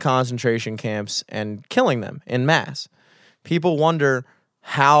throwing them into concentration camps and killing them en masse. People wonder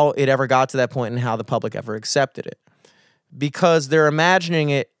how it ever got to that point and how the public ever accepted it. Because they're imagining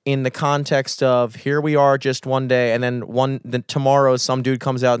it in the context of here we are just one day and then tomorrow some dude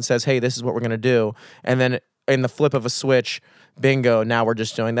comes out and says, hey, this is what we're going to do. And then in the flip of a switch, bingo, now we're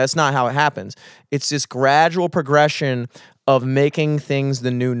just doing. That's not how it happens. It's this gradual progression of making things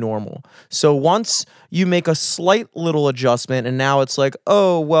the new normal. So once you make a slight little adjustment and now it's like,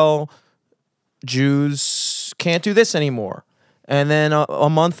 oh, well, Jews can't do this anymore. And then a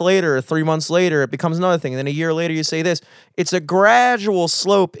month later, 3 months later, it becomes another thing. And then a year later, you say this. It's a gradual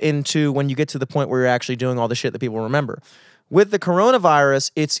slope into when you get to the point where you're actually doing all the shit that people remember. With the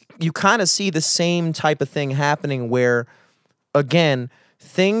coronavirus, you kind of see the same type of thing happening where, again,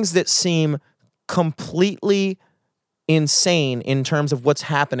 things that seem completely insane in terms of what's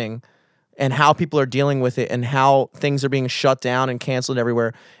happening and how people are dealing with it and how things are being shut down and canceled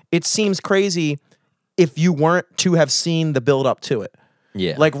everywhere. It seems crazy if you weren't to have seen the build up to it.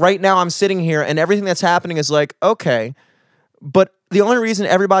 yeah. Like right now I'm sitting here and everything that's happening is like, okay, but the only reason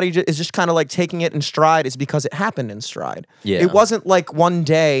everybody is just kind of like taking it in stride is because it happened in stride. Yeah. It wasn't like one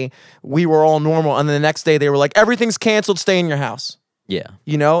day we were all normal and then the next day they were like, everything's canceled, stay in your house. Yeah.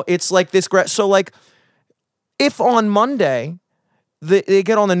 You know, it's like this. So like if on Monday they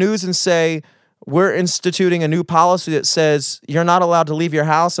get on the news and say, we're instituting a new policy that says you're not allowed to leave your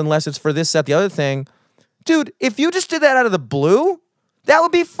house unless it's for this, that, the other thing. Dude, if you just did that out of the blue, that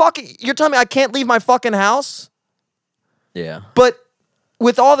would be fucking... You're telling me I can't leave my fucking house? Yeah. But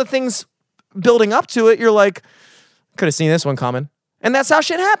with all the things building up to it, you're like, could have seen this one coming. And that's how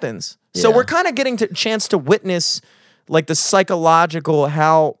shit happens. So Yeah. we're kind of getting a chance to witness like the psychological,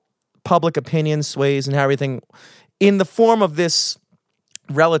 how public opinion sways and how everything in the form of this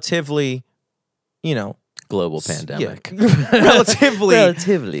relatively, you know... Global pandemic.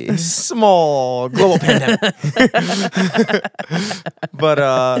 relatively small global pandemic. But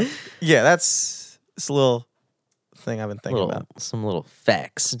yeah, that's a little thing I've been thinking about. Some little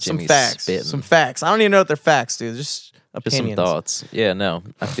facts. Some Jimmy's facts. spitting. Some facts. I don't even know if they're facts, dude. Just Just some opinions. thoughts. Yeah, no,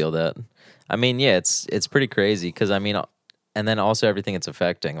 I feel that. I mean, yeah, it's pretty crazy because I mean, and then also everything it's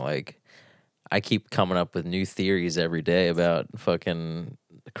affecting. Like, I keep coming up with new theories every day about fucking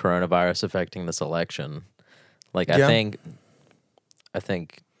coronavirus affecting this election. Like, Yeah. I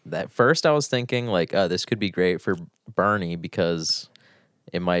think that first I was thinking like, oh, this could be great for Bernie because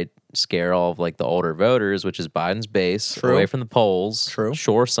it might scare all of like the older voters, which is Biden's base, True. away from the polls. True.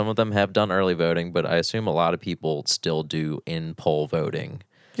 Sure, some of them have done early voting, but I assume a lot of people still do in poll voting.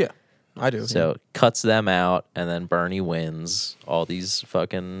 Yeah, I do. So it cuts them out, and then Bernie wins all these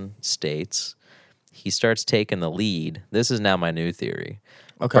fucking states. He starts taking the lead. This is now my new theory.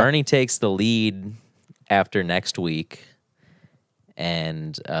 Okay. Bernie takes the lead after next week,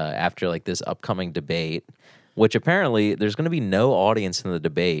 and after like this upcoming debate, which apparently there's going to be no audience in the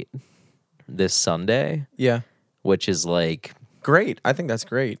debate this Sunday, Yeah. which is like, Great. I think that's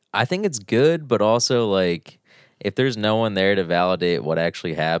great. I think it's good, but also like, if there's no one there to validate what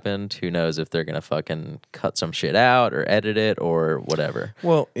actually happened, who knows if they're gonna fucking cut some shit out or edit it or whatever.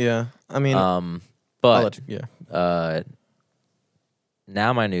 Well, yeah. I mean, I'll But let you, yeah.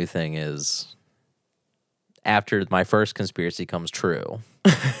 now my new thing is, after my first conspiracy comes true,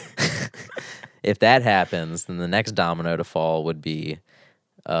 if that happens, then the next domino to fall would be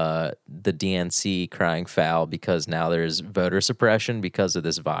the DNC crying foul because now there's voter suppression because of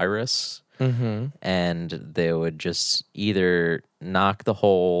this virus. Mm-hmm. And they would just either knock the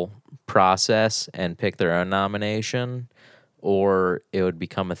whole process and pick their own nomination, or it would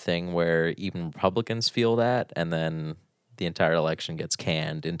become a thing where even Republicans feel that, and then the entire election gets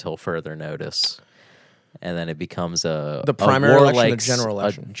canned until further notice. And then it becomes the primary election, the general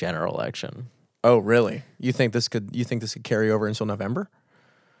election. A general election. Oh, really? You think this could carry over until November?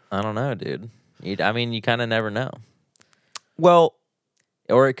 I don't know, dude. I mean, you kind of never know. Well,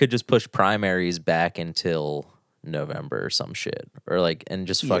 or it could just push primaries back until November or some shit. Or like, and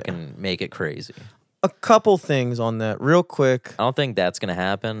just fucking make it crazy. A couple things on that real quick. I don't think that's going to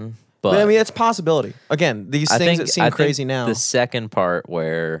happen. But I mean, it's a possibility. Again, these things that seem crazy now. The second part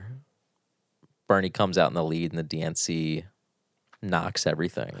where Bernie comes out in the lead and the DNC knocks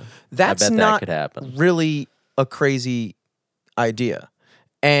everything. That's I bet not that could happen. Really a crazy idea.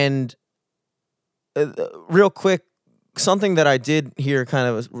 And real quick, something that I did hear kind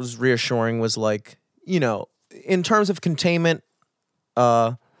of was reassuring was like, you know, in terms of containment,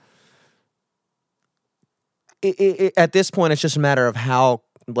 at this point, it's just a matter of how,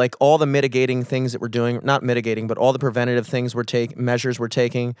 like, all the mitigating things that we're doing, not mitigating, but all the preventative things measures we're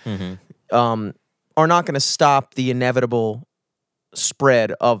taking, are not going to stop the inevitable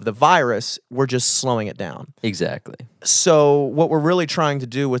spread of the virus. We're just slowing it down. Exactly. So what we're really trying to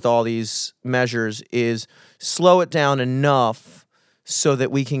do with all these measures is slow it down enough so that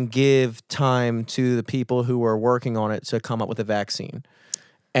we can give time to the people who are working on it to come up with a vaccine,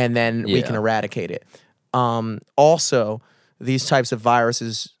 and then we can eradicate it. Also, these types of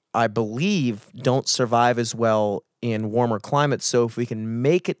viruses, I believe, don't survive as well in warmer climates. So if we can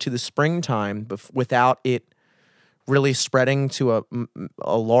make it to the springtime without it really spreading to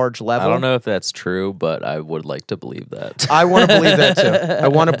a large level. I don't know if that's true, but I would like to believe that. I want to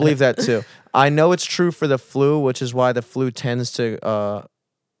believe that too. I know it's true for the flu, which is why the flu tends to,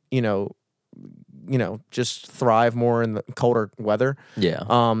 just thrive more in the colder weather. Yeah.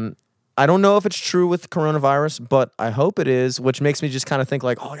 I don't know if it's true with coronavirus, but I hope it is, which makes me just kind of think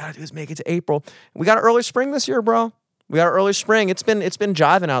like, all I gotta do is make it to April. We got early spring this year, bro. We got early spring. It's been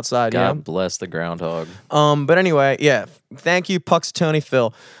jiving outside. God bless the groundhog. But anyway, yeah. Thank you, Puxatony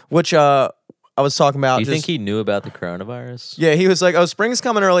Phil. Which I was talking about. Do you think he knew about the coronavirus? Yeah, he was like, "Oh, spring's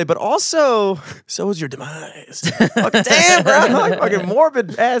coming early, but also, so is your demise." Fucking damn, bro! Like fucking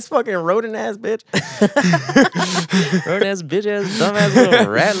morbid ass, fucking rodent ass bitch. Rodent ass bitch ass, dumb ass little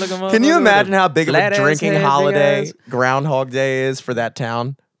rat looking motherfucker. Can you imagine how big of a drinking head, holiday Groundhog Day is for that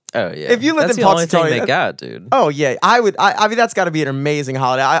town? Oh yeah. If you lived that's in the only thing Puxatony, they got, dude. Oh yeah, I would. I mean, that's got to be an amazing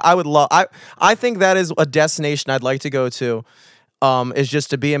holiday. I would love. I think that is a destination I'd like to go to. Is just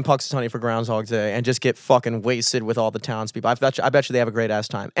to be in Puxatony for Groundhog Day and just get fucking wasted with all the townspeople. I bet you they have a great ass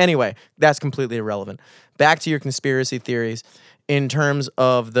time. Anyway, that's completely irrelevant. Back to your conspiracy theories in terms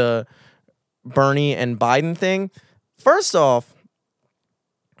of the Bernie and Biden thing. First off,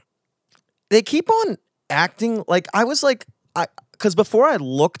 they keep on acting like because before I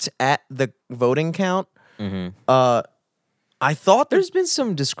looked at the voting count, I thought there's been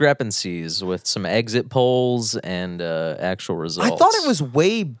some discrepancies with some exit polls and actual results. I thought it was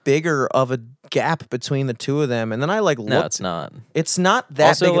way bigger of a gap between the two of them, and then I looked. No, it's not. It's not that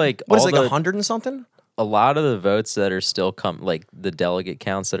also, big. Like, what is it, like 100 and something? A lot of the votes that are still like the delegate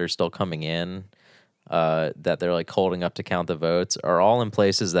counts that are still coming in, that they're like holding up to count the votes, are all in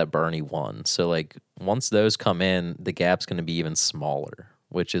places that Bernie won. So like once those come in, the gap's going to be even smaller,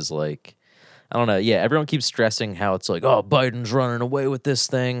 which is like. I don't know. Yeah, everyone keeps stressing how it's like, oh, Biden's running away with this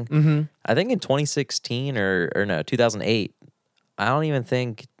thing. Mm-hmm. I think in 2016 or no, 2008, I don't even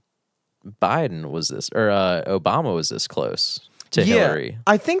think Biden was this, or Obama was this close to Hillary.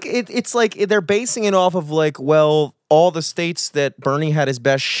 I think it's like they're basing it off of like, well, all the states that Bernie had his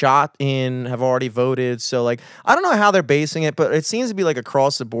best shot in have already voted. So like, I don't know how they're basing it, but it seems to be like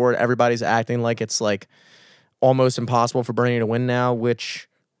across the board, everybody's acting like it's like almost impossible for Bernie to win now, which...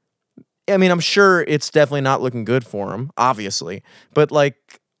 I mean, I'm sure it's definitely not looking good for him, obviously. But,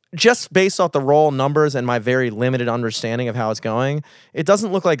 like, just based off the raw numbers and my very limited understanding of how it's going, it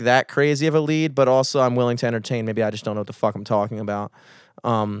doesn't look like that crazy of a lead, but also I'm willing to entertain. Maybe I just don't know what the fuck I'm talking about.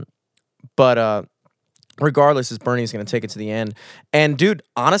 But regardless, is Bernie's going to take it to the end. And dude,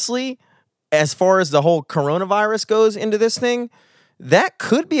 honestly, as far as the whole coronavirus goes into this thing, that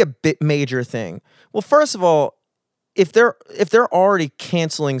could be a bit major thing. Well, first of all, if they're already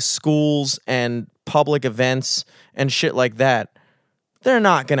canceling schools and public events and shit like that, they're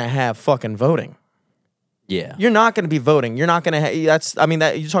not going to have fucking voting. Yeah. You're not going to be voting. You're not going to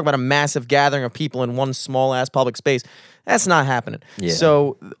that you talk about a massive gathering of people in one small ass public space. That's not happening. Yeah.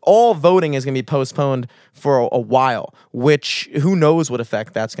 So all voting is going to be postponed for a while, which who knows what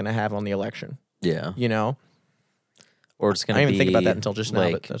effect that's going to have on the election. Yeah. You know? Or it's going I to didn't be even think about that until just now,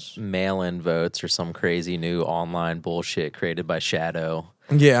 but like that's- mail-in votes or some crazy new online bullshit created by Shadow.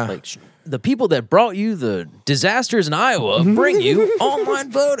 Yeah. Like the people that brought you the disasters in Iowa bring you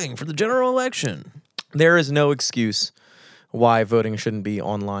online voting for the general election. There is no excuse why voting shouldn't be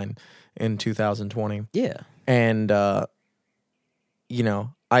online in 2020. Yeah. And you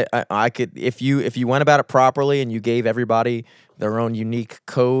know, I could if you went about it properly and you gave everybody their own unique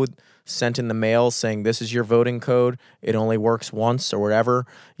code sent in the mail saying this is your voting code, it only works once or whatever,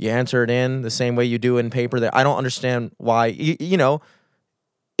 you enter it in the same way you do in paper. That I don't understand why you know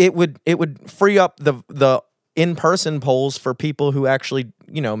it would free up the in-person polls for people who actually,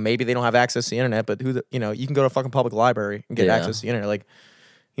 you know, maybe they don't have access to the internet, but you know, you can go to a fucking public library and get Yeah. access to the internet. Like,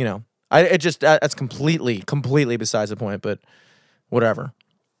 you know, that's completely besides the point, but whatever.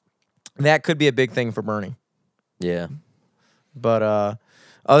 That could be a big thing for Bernie. Yeah. But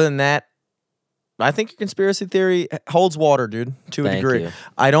other than that, I think your conspiracy theory holds water, dude, to a Thank degree. you.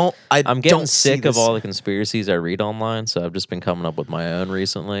 I'm getting sick of all the conspiracies I read online, so I've just been coming up with my own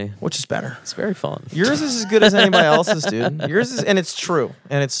recently. which is better. It's very fun. Yours is as good as anybody else's, dude. Yours is, and it's true.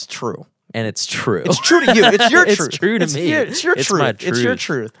 And it's true. And it's true. It's true to you. It's your It's truth. true to me. It's your It's truth. my It's your truth.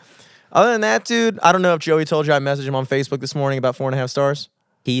 truth. Other than that, dude, I don't know if Joey told you I messaged him on Facebook this morning about 4.5 stars.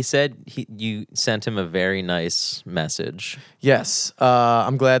 He said you sent him a very nice message. Yes.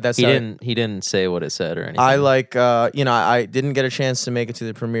 I'm glad that's He how didn't say what it said or anything. I you know, I didn't get a chance to make it to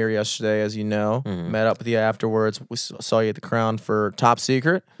the premiere yesterday, as you know. Met up with you afterwards. We saw you at the Crown for Top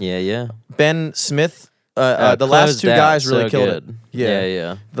Secret. Yeah. Ben Smith, the last two guys really killed it.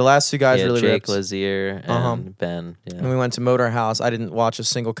 Yeah. The last two guys really Jake ripped. Lazier and Ben. And Yeah. we went to Motor House. I didn't watch a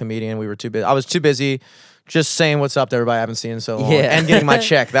single comedian. We were too busy. I was too busy just saying what's up to everybody I haven't seen in so long. Yeah. And getting my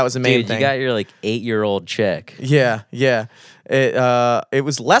check. That was the main Dude, thing. you got your 8-year-old check. Yeah. It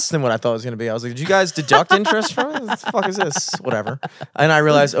was less than what I thought it was going to be. I was like, did you guys deduct interest from it? What the fuck is this? Whatever. And I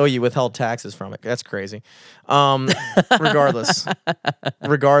realized, oh, you withheld taxes from it. That's crazy. Regardless.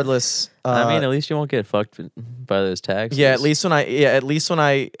 I mean, at least you won't get fucked by those taxes. Yeah, at least when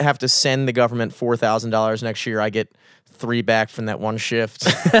I have to send the government $4,000 next year, I get 3 back from that one shift.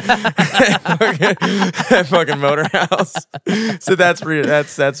 At fucking Motor House. So that's really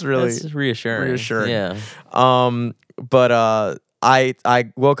That's reassuring. Yeah. But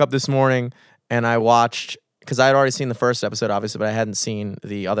I woke up this morning and I watched, because I had already seen the first episode, obviously, but I hadn't seen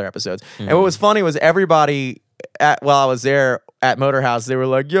the other episodes. And what was funny was everybody while I was there at Motor House, they were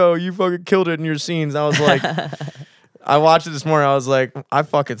like, "Yo, you fucking killed it in your scenes." I was like, I watched it this morning. I was like, I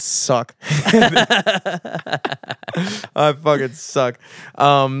fucking suck. I fucking suck.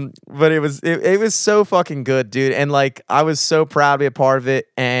 But it was so fucking good, dude. And like, I was so proud to be a part of it.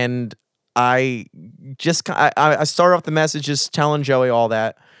 And I started off the message just telling Joey all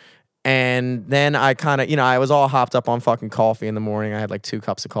that. And then I kind of, you know, I was all hopped up on fucking coffee in the morning. I had like 2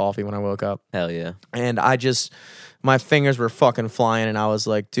 cups of coffee when I woke up. Hell yeah. And my fingers were fucking flying. And I was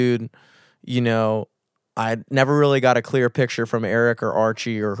like, dude, you know, I never really got a clear picture from Eric or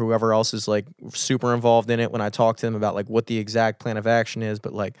Archie or whoever else is like super involved in it when I talked to them about like what the exact plan of action is.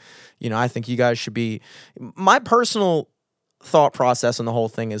 But like, you know, I think you guys should be. My personal thought process on the whole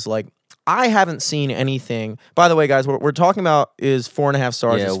thing is like, I haven't seen anything. By the way, guys, what we're talking about is 4.5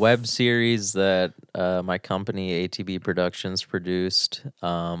 stars. Yeah, web series that my company ATB Productions produced. It's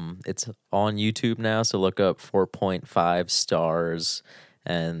on YouTube now, so look up 4.5 stars.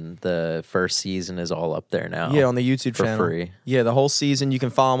 And the first season is all up there now. Yeah, on the YouTube for channel. free. Yeah, the whole season. You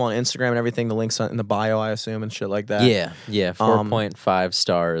can follow them on Instagram and everything. The links in the bio, I assume, and shit like that. Yeah. 4.5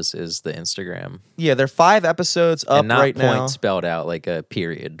 stars is the Instagram. Yeah, there are 5 episodes up and not right now. point spelled out like a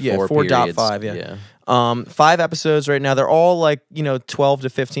period. Yeah, 4.5, yeah. 5 episodes right now. They're all like, you know, 12 to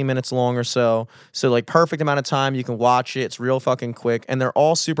 15 minutes long or so. So like perfect amount of time. You can watch it. It's real fucking quick. And they're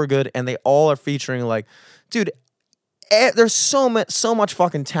all super good. And they all are featuring like, dude, there's so much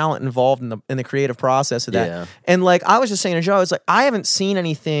fucking talent involved in the creative process of that. Yeah. And like I was just saying to Joe, I was like, I haven't seen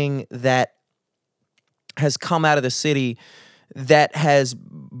anything that has come out of the city that has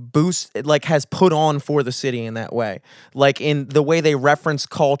has put on for the city in that way, like in the way they reference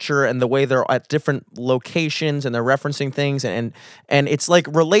culture and the way they're at different locations and they're referencing things, and it's like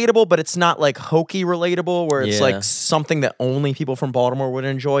relatable, but it's not like hokey relatable where it's like something that only people from Baltimore would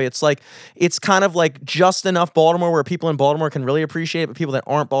enjoy. It's like it's kind of like just enough Baltimore where people in Baltimore can really appreciate it, but people that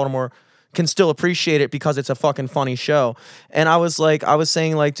aren't Baltimore can still appreciate it because it's a fucking funny show. And I was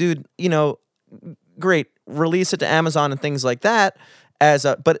saying like, dude, you know, great, release it to Amazon and things like that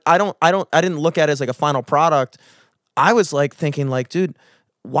but I didn't look at it as like a final product. I was like thinking like, dude,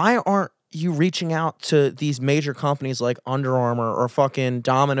 why aren't you reaching out to these major companies like Under Armour or fucking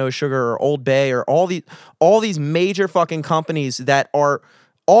Domino Sugar or Old Bay or all these major fucking companies that are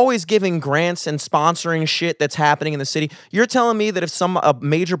always giving grants and sponsoring shit that's happening in the city? You're telling me that if a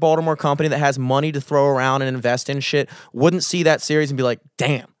major Baltimore company that has money to throw around and invest in shit wouldn't see that series and be like,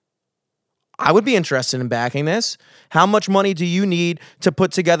 damn, I would be interested in backing this. How much money do you need to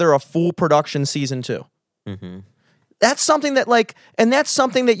put together a full production season 2? Mm-hmm. That's something that and that's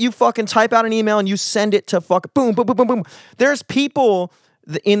something that you fucking type out an email and you send it to boom, boom, boom, boom, boom. There's people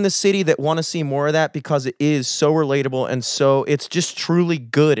in the city that want to see more of that because it is so relatable and so it's just truly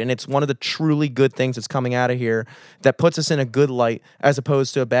good, and it's one of the truly good things that's coming out of here that puts us in a good light as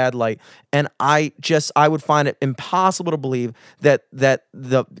opposed to a bad light. And I would find it impossible to believe that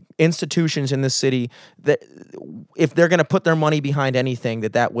the institutions in this city, that if they're going to put their money behind anything,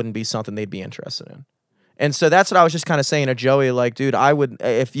 that wouldn't be something they'd be interested in. And so that's what I was just kind of saying to Joey, like, dude, I would,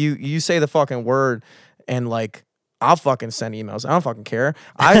 if you say the fucking word and like, I'll fucking send emails. I don't fucking care.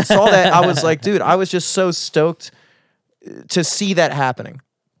 I saw that. I was like, dude, I was just so stoked to see that happening,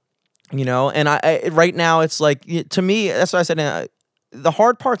 you know? And I right now it's like, to me, that's what I said. The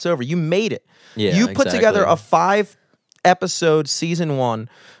hard part's over. You made it. Yeah, you put together a 5-episode season 1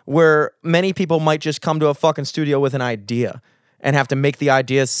 where many people might just come to a fucking studio with an idea and have to make the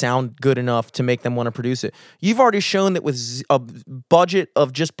idea sound good enough to make them want to produce it. You've already shown that with a budget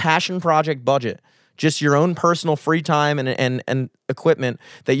of just passion project budget, just your own personal free time and equipment,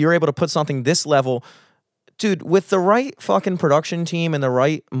 that you're able to put something this level. Dude, with the right fucking production team and the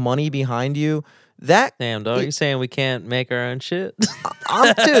right money behind you, that... Damn, dog, you saying we can't make our own shit? Dude.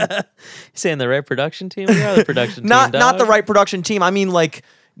 You saying the right production team? We are the production team, Not dog. the right production team. I mean, like,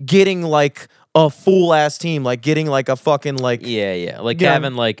 getting, like, a full-ass team. Like, getting, like, a fucking, like... Yeah. Like,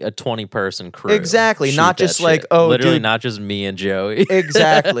 having, like, a 20-person crew. Exactly. Shoot Not that just, shit. like, oh, literally dude. not just me and Joey.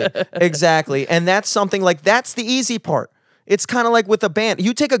 Exactly. And that's something, like, that's the easy part. It's kind of like with a band.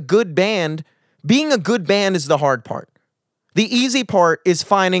 You take a good band. Being a good band is the hard part. The easy part is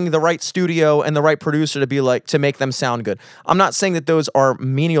finding the right studio and the right producer to make them sound good. I'm not saying that those are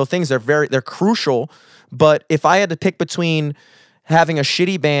menial things. They're crucial. But if I had to pick between having a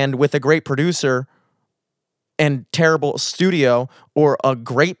shitty band with a great producer and terrible studio, or a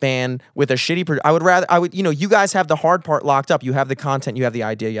great band with a shitty producer, you guys have the hard part locked up. You have the content, you have the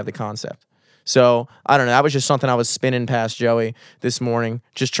idea, you have the concept. So, I don't know. That was just something I was spinning past Joey this morning,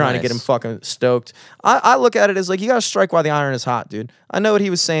 just trying to get him fucking stoked. I look at it as like, you got to strike while the iron is hot, dude. I know what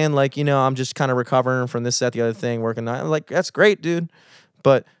he was saying, like, I'm just kind of recovering from this, that, the other thing, working on. Like, that's great, dude.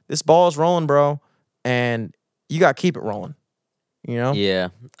 But this ball is rolling, bro, and you got to keep it rolling, Yeah.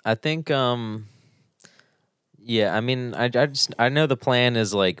 I think, yeah, I mean, I know the plan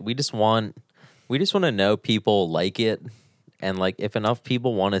is like, we just want to know people like it. And, like, if enough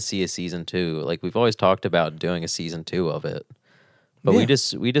people want to see a season 2, like, we've always talked about doing a season 2 of it. But we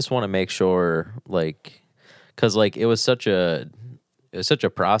just want to make sure, like, because, like, it was such a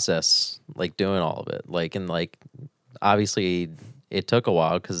process, like, doing all of it. Like, and, like, obviously it took a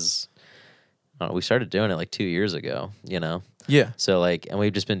while because we started doing it, like, 2 years ago, Yeah. So, like, and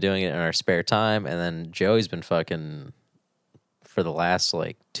we've just been doing it in our spare time. And then Joey's been fucking, for the last,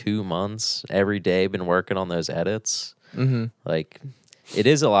 like, 2 months, every day, been working on those edits. Mm-hmm. Like, it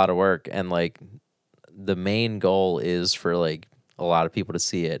is a lot of work, and like the main goal is for like a lot of people to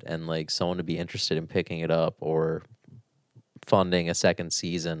see it and like someone to be interested in picking it up or funding a second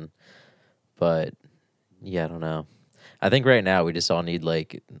season. But yeah, I don't know. I think right now we just all need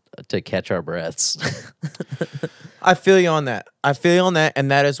like to catch our breaths. I feel you on that.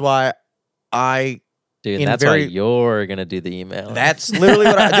 And that is why I Dude, in that's very why you're gonna do the email. That's literally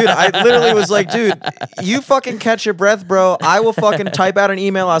what I literally was like, dude, you fucking catch your breath, bro. I will fucking type out an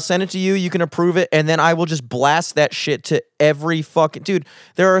email. I'll send it to you. You can approve it. And then I will just blast that shit to every fucking, dude,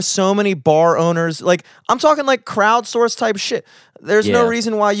 there are so many bar owners. Like, I'm talking like crowdsource type shit. There's no Yeah.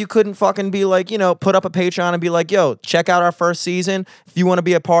 reason why you couldn't fucking be like, put up a Patreon and be like, yo, check out our first season. If you want to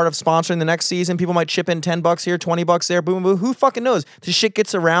be a part of sponsoring the next season, people might chip in $10 here, $20 there, boom, boom. Who fucking knows? This shit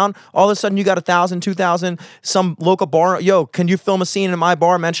gets around. All of a sudden, you got 1,000, 2,000, some local bar. Yo, can you film a scene in my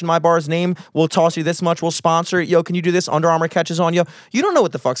bar? Mention my bar's name. We'll toss you this much. We'll sponsor it. Yo, can you do this? Under Armour catches on. Yo, you don't know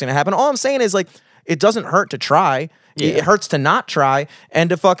what the fuck's gonna happen. All I'm saying is like, it doesn't hurt to try. Yeah. It hurts to not try, and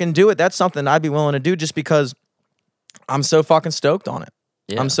to fucking do it. That's something I'd be willing to do just because I'm so fucking stoked on it.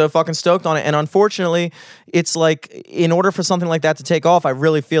 Yeah. I'm so fucking stoked on it. And unfortunately, it's like, in order for something like that to take off, I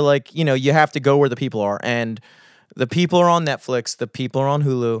really feel like, you have to go where the people are. And the people are on Netflix, the people are on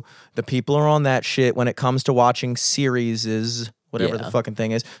Hulu, the people are on that shit when it comes to watching series, whatever Yeah. the fucking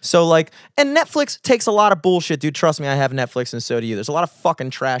thing is. So like, and Netflix takes a lot of bullshit, dude. Trust me, I have Netflix and so do you. There's a lot of fucking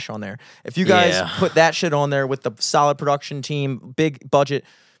trash on there. If you guys Yeah. put that shit on there with the solid production team, big budget,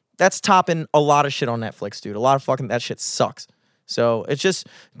 that's topping a lot of shit on Netflix, dude. A lot of fucking, that shit sucks. So it's just,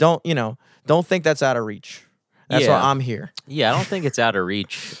 don't think that's out of reach. That's why Yeah. I'm here. Yeah, I don't think it's out of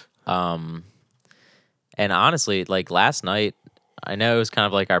reach. And honestly, like last night, I know it was kind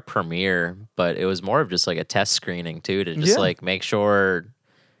of like our premiere, but it was more of just like a test screening too, to just Yeah. like make sure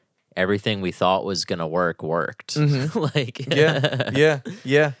everything we thought was gonna worked. Like, Yeah.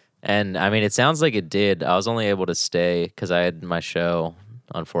 And I mean, it sounds like it did. I was only able to stay because I had my show,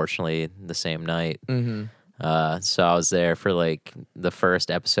 unfortunately, the same night. Mm-hmm. So I was there for like the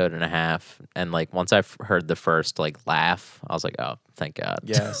first episode and a half, and like once I heard the first like laugh, I was like, "Oh, thank God!"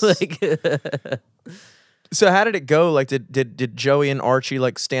 Yes. Like, So how did it go? Like, did Joey and Archie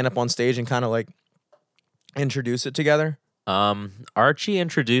like stand up on stage and kind of like introduce it together? Archie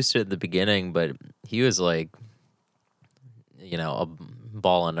introduced it at the beginning, but he was like, a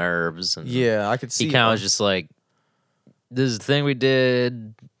ball of nerves, and Yeah, I could see. he kind of was just like, "This is the thing we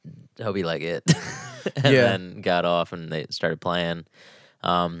did. Hope you like it." And Yeah. then got off and they started playing.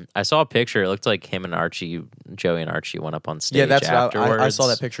 I saw a picture. It looked like him and Archie, Joey and Archie went up on stage. Yeah, that's afterwards. what I saw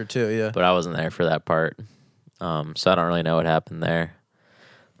that picture too. Yeah. But I wasn't there for that part. So I don't really know what happened there.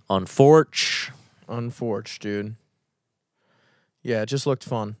 Unfortunate, dude. Yeah, it just looked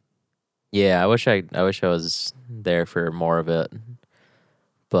fun. Yeah, I wish I was there for more of it.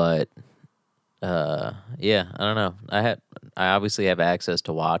 But yeah, I don't know. I obviously have access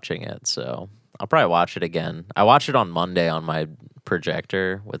to watching it, so I'll probably watch it again. I watched it on Monday on my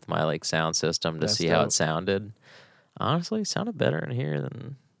projector with my like sound system to That's see how dope. it sounded. Honestly, it sounded better in here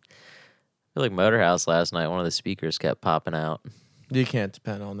than I feel like Motorhouse last night. One of the speakers kept popping out. You can't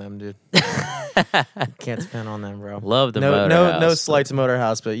depend on them, dude. You can't depend on them, bro. Love the no Motorhouse. slight to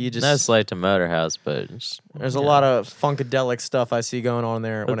Motorhouse, but you just No slight to Motorhouse, but just, there's a lot of funkadelic stuff I see going on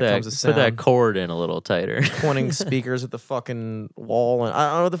there when it comes to sound. put that chord in a little tighter. Pointing speakers at the fucking wall, and I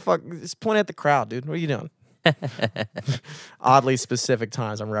don't know what the fuck. Just point at the crowd, dude. What are you doing? Oddly specific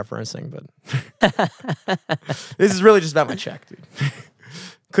times I'm referencing, but this is really just about my check, dude.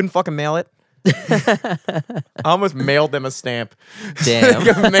 Couldn't fucking mail it. I almost mailed them a stamp.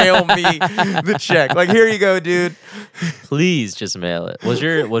 Damn. Mail me the check. Like, here you go, dude. Please just mail it. Was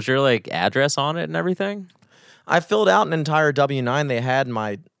your like address on it and everything? I filled out an entire W-9. They had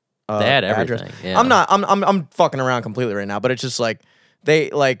my They had address. everything. Yeah. I'm fucking around completely right now, but it's just like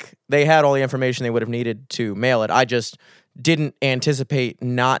they had all the information they would have needed to mail it. I just didn't anticipate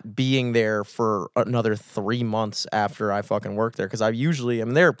not being there for another 3 months after I fucking worked there, because I usually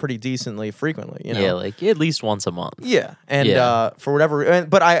am there pretty decently frequently. Yeah, like at least once a month. Yeah, and Yeah. for whatever,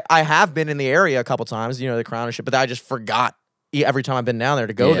 but I have been in the area a couple times, the Crown and shit, but I just forgot every time I've been down there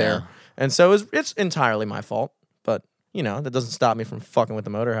to go Yeah. there, and so it's entirely my fault. But that doesn't stop me from fucking with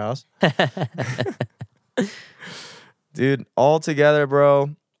the Motorhouse, dude. All together, bro.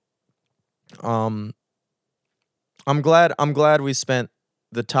 I'm glad we spent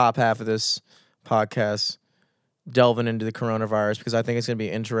the top half of this podcast delving into the coronavirus, because I think it's going to be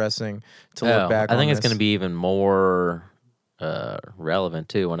interesting to look back on. I think it's this. going to be even more relevant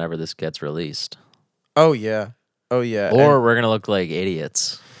too whenever this gets released. Oh yeah. Or we're going to look like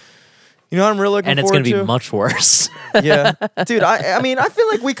idiots. You know what I'm really looking And it's forward going to to? be much worse. Yeah. Dude, I mean, I feel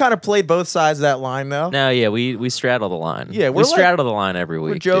like we kind of played both sides of that line, though. No, yeah, we straddle the line. Yeah, we we're like- straddle the line every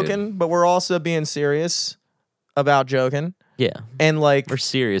week. We're joking, but we're also being serious about joking. Dude. Yeah. And like, We're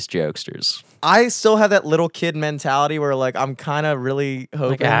serious jokesters. I still have that little kid mentality where like I'm kind of really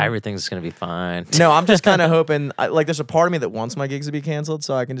hoping. Like, everything's gonna be fine. No, I'm just kind of hoping. Like, there's a part of me that wants my gigs to be canceled,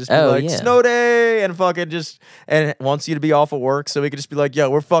 so I can just be Oh, like, yeah. snow day, and fucking and wants you to be off of work, so we could just be like, yo,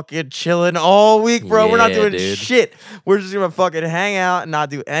 we're fucking chilling all week, bro. We're not Yeah, doing dude. shit. We're just gonna fucking hang out and not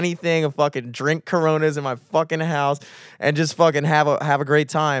do anything, and fucking drink Coronas in my fucking house, and just fucking have a great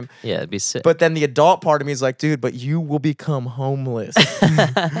time. Yeah, it'd be sick. But then the adult part of me is like, dude, but you will become homeless.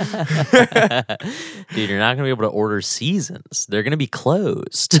 Dude, you're not gonna be able to order seasons. They're gonna be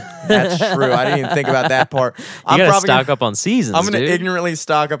closed. That's true. I didn't even think about that part. You I'm gotta probably stock up on seasons. I'm gonna dude. ignorantly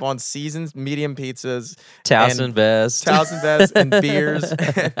stock up on seasons, medium pizzas, Towson Best. Towson Best, and beers,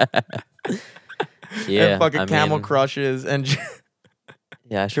 Yeah, and fucking I Camel mean, Crushes, and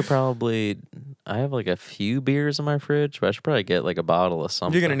Yeah, I should probably. I have like a few beers in my fridge, but I should probably get like a bottle of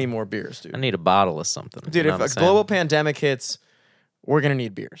something. you're gonna need more beers, dude. I need a bottle of something. Dude, you know if what a I'm saying? global pandemic hits, we're gonna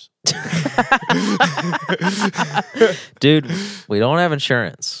need beers. Dude, we don't have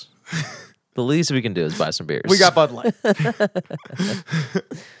insurance. The least we can do is buy some beers. We got Bud Light.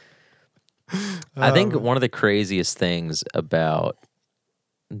 I think one of the craziest things about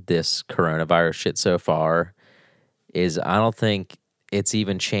this coronavirus shit so far is I don't think it's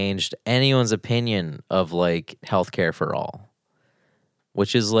even changed anyone's opinion of like healthcare for all,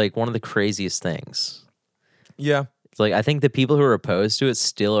 which is like one of the craziest things. Yeah. It's like I think the people who are opposed to it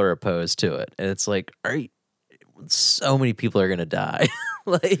still are opposed to it, and it's like, so many people are gonna die.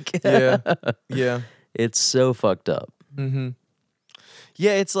 Like, Yeah. it's so fucked up. Mm-hmm.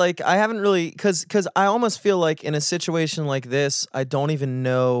 Yeah, it's like I haven't really because I almost feel like in a situation like this, I don't even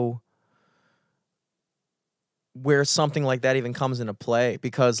know where something like that even comes into play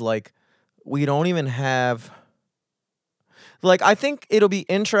because like we don't even have like I think it'll be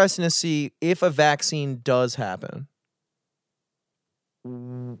interesting to see if a vaccine does happen,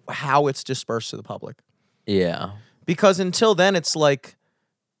 how it's dispersed to the public. Yeah, Because until then, it's like,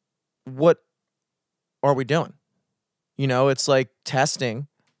 what are we doing? You know, it's like testing.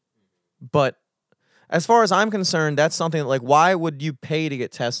 But as far as I'm concerned, that's something that, like, why would you pay to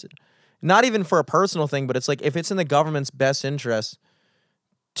get tested? Not even for a personal thing, but it's like if it's in the government's best interest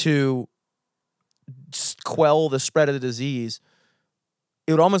to quell the spread of the disease,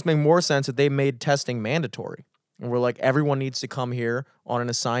 it would almost make more sense if they made testing mandatory. And we're like, everyone needs to come here on an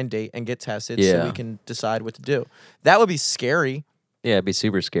assigned date and get tested so Yeah. we can decide what to do. That would be scary. yeah, it'd be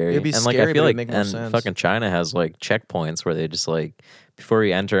super scary. It'd be and scary, like I but feel it'd like, make more and sense. fucking China has like checkpoints where they just like before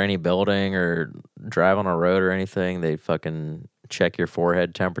you enter any building or drive on a road or anything, they fucking check your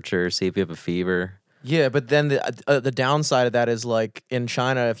forehead temperature, see if you have a fever. Yeah, but then the downside of that is like in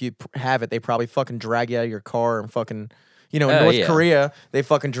China, if you have it, they probably fucking drag you out of your car and fucking, you know, in Oh, North yeah. Korea, they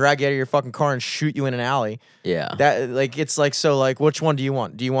fucking drag you out of your fucking car and shoot you in an alley. Yeah, That like it's like so like which one do you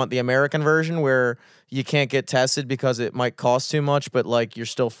want? Do you want the American version where you can't get tested because it might cost too much, but like you're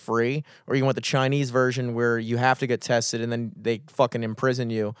still free, or you want the Chinese version where you have to get tested and then they fucking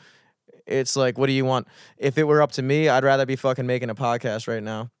imprison you? It's like, what do you want? If it were up to me, I'd rather be fucking making a podcast right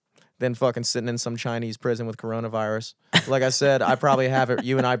now than fucking sitting in some Chinese prison with coronavirus. Like I said, I probably have it.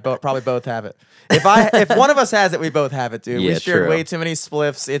 You and I probably both have it. If one of us has it, we both have it, dude. Yeah, we shared true. way too many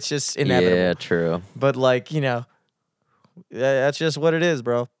spliffs. It's just inevitable. yeah, true. But like, you know, that's just what it is,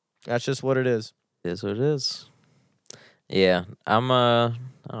 bro. That's just what it is. It is what it is. Yeah, I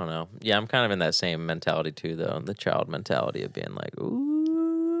don't know. Yeah, I'm kind of in that same mentality too, though. The child mentality of being like,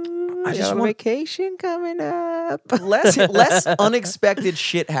 ooh, I I just just want- vacation coming up. Less unexpected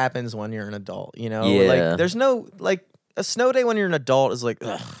shit happens when you're an adult, you know? Yeah. Like there's no like a snow day when you're an adult is like,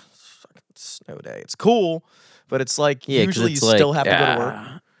 ugh, fucking snow day. It's cool, but it's like 'cause usually you it's like, still have to go to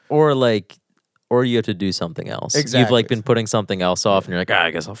work. or you have to do something else. You've Exactly. like been putting something else off, and you're like, I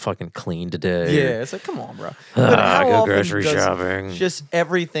guess I'll fucking clean today. Yeah, it's like, come on, bro. But how go often grocery does shopping. just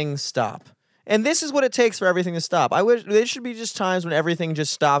everything stop? And this is what it takes for everything to stop. I wish there should be just times when everything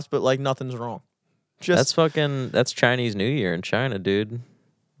just stops, but like nothing's wrong. Just That's Chinese New Year in China, dude.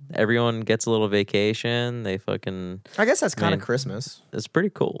 Everyone gets a little vacation. They fucking, I guess that's kind of mean- Christmas. it's pretty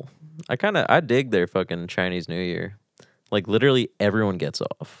cool. I dig their fucking Chinese New Year. Like literally everyone gets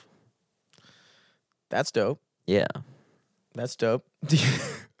off. That's dope. Yeah. That's dope. Do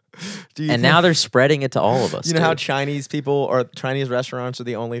you And think- now they're spreading it to all of us. you know how dude. Chinese people or Chinese restaurants are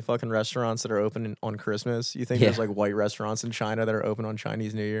the only fucking restaurants that are open on Christmas? You think Yeah. there's like white restaurants in China that are open on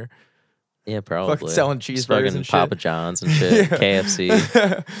Chinese New Year? Yeah, probably. Fucking selling Just cheeseburgers fucking and shit. Papa John's and shit. Yeah.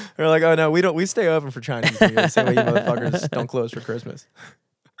 KFC. They're like, oh no, we don't. We stay open for Chinese New Year. Same way you motherfuckers don't close for Christmas.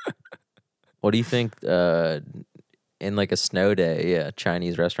 What do you think in like a snow day, yeah,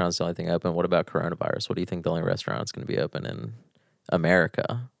 Chinese restaurants the only thing open. What about coronavirus? What do you think the only restaurant's going to be open in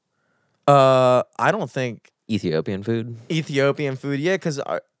America? I don't think Ethiopian food. Ethiopian food. Yeah, because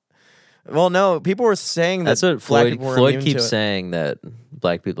well, no, people were saying that That's what black Floyd people were Floyd immune keeps to it. saying, that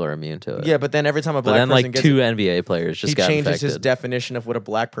black people are immune to it. Yeah, but then every time a but black then person like gets two it, NBA players just he got changes infected. his definition of what a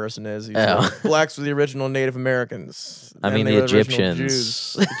black person is. He's Oh. like, blacks were the original Native Americans. I Then mean they the were the original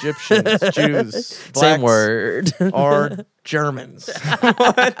Egyptians. Jews. Egyptians, Jews, Same blacks word. are Germans.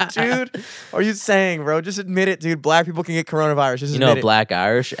 What, dude? Are you saying, bro? Just admit it, dude. Black people can get coronavirus. Just You admit know, it. Black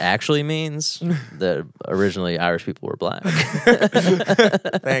Irish actually means that originally Irish people were black.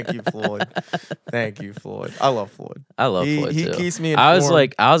 Thank you, Floyd. Thank you, Floyd. I love Floyd. I love Floyd He too. keeps me I was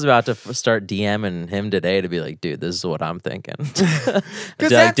informed. about to start DMing him today to be like, dude, this is what I'm thinking.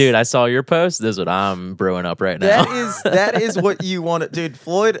 that's- Like, dude, I saw your post. This is what I'm brewing up right now. That is what you want to, dude.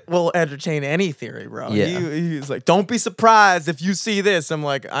 Floyd will entertain any theory, bro. Yeah. He's like, don't be surprised if you see this. I'm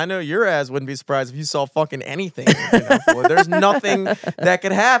like, I know your ass wouldn't be surprised if you saw fucking anything. Floyd. There's nothing that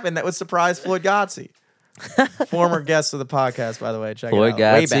could happen that would surprise Floyd Godsey. Former guest of the podcast, by the way. Check Floyd it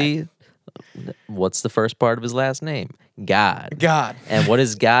out. Way back. Godsey. What's the first part of his last name? God. God. And what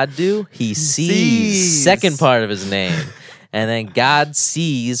does God do? He sees. sees. Second part of his name. And then God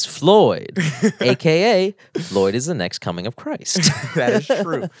sees Floyd, aka Floyd is the next coming of Christ. That is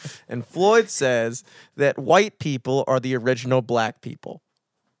true. And Floyd says that white people are the original black people.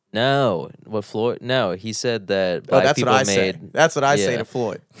 No, he said that black That's people what I made. say. That's what I say yeah. to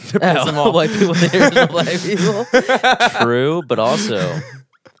Floyd. To piss him off. White people, the original black people. True, but also,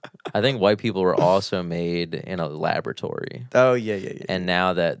 I think white people were also made in a laboratory. Oh, yeah. And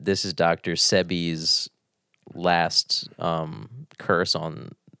now that this is Dr. Sebi's last curse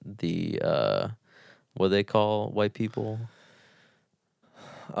on the what do they call white people?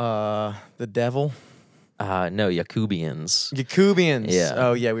 The devil. No, Yakubians. Yakubians. Yeah.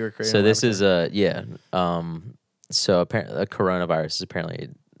 Oh, yeah, we were creating. So this is so apparently a coronavirus is apparently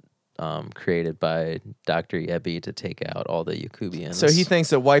created by Dr. Yebi to take out all the Yakubians. So he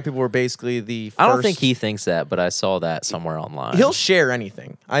thinks that white people were basically the first. I don't think he thinks that, but I saw that somewhere online. He'll share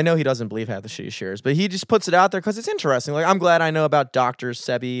anything. I know he doesn't believe half the shit he shares, but he just puts it out there because it's interesting. Like, I'm glad I know about Dr.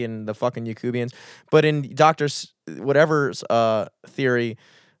 Sebi and the fucking Yakubians, but in Dr. Whatever's theory,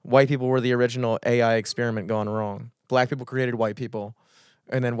 white people were the original AI experiment gone wrong. Black people created white people,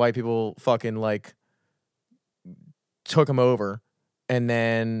 and then white people fucking like took them over, and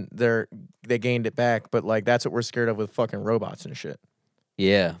then they gained it back. But like that's what we're scared of with fucking robots and shit.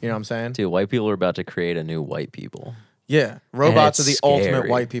 Yeah. You know what I'm saying? Dude, white people are about to create a new white people. Yeah, robots are And the it's ultimate scary.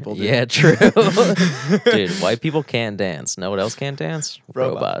 white people. Dude. Yeah, true. Dude, white people can't dance. Know what else can't dance?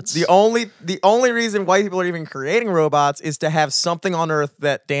 Robots. The only reason white people are even creating robots is to have something on Earth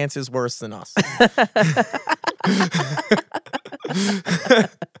that dances worse than us.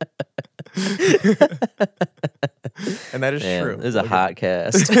 And that is Man, true. this is a hot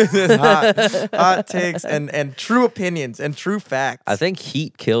cast. hot takes and true opinions and true facts. I think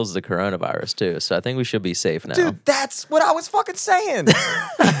heat kills the coronavirus too, so I think we should be safe now. Dude, that's what I was fucking saying.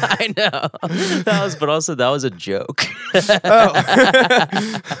 I know. But also that was a joke. It's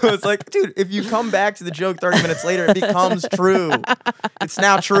like, dude, if you come back to the joke 30 minutes later, it becomes true. It's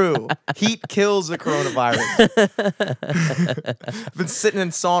now true. Heat kills the coronavirus. I've been sitting in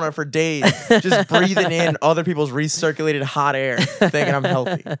sauna for days, just breathing in other people's recirculated hot air, thinking I'm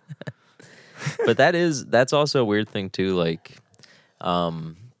healthy. But that's also a weird thing too, like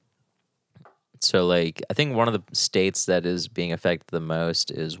so like I think one of the states that is being affected the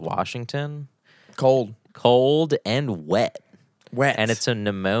most is Washington. Cold. Cold and wet. Wet. And it's a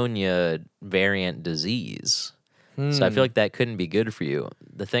pneumonia variant disease. So I feel like that couldn't be good for you.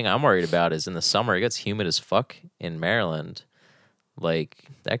 The thing I'm worried about is in the summer, it gets humid as fuck in Maryland. Like,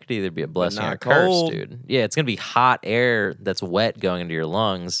 that could either be a blessing or not a curse, cold. dude. Yeah, it's going to be hot air that's wet going into your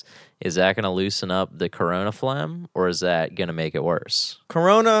lungs. Is that going to loosen up the corona phlegm, or is that going to make it worse?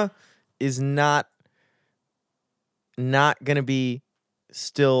 Corona is not gonna be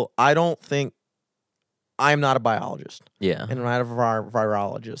still. I don't think. I'm not a biologist, Yeah. and I'm not a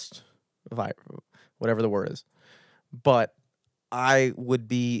virologist, whatever the word is. But I would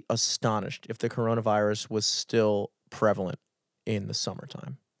be astonished if the coronavirus was still prevalent in the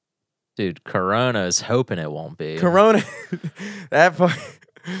summertime. Dude, corona is hoping it won't be. Corona, that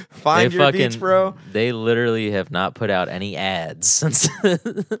find your beach, bro. They literally have not put out any ads since.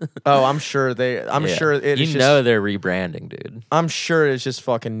 Oh, I'm sure they. I'm Yeah. sure it You is. know they're rebranding, dude. I'm sure it's just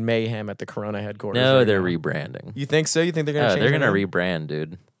fucking mayhem at the Corona headquarters. No, right they're now. rebranding. You think so? You think they're gonna? Oh, change they're their gonna name? rebrand,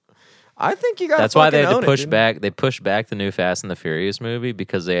 dude. I think you got. That's why they had to own it, push dude. back. They pushed back the new Fast and the Furious movie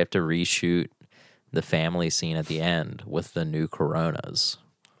because they have to reshoot the family scene at the end with the new Coronas.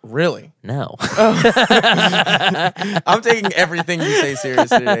 Really? No. I'm taking everything you say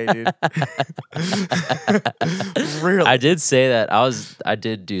seriously today, dude. Really? I did say that. I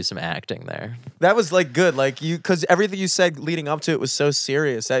did do some acting there. That was like good, like you, because everything you said leading up to it was so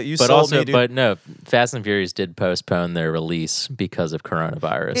serious that you But sold also, me, dude. but no, Fast and Furious did postpone their release because of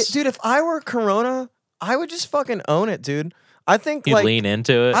coronavirus. Dude, if I were Corona, I would just fucking own it, dude. I think You'd like lean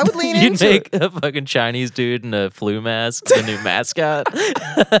into it. I would lean You'd into make it. a fucking Chinese dude in a flu mask, the new mascot.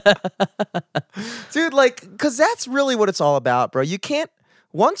 dude, like, because that's really what it's all about, bro. You can't,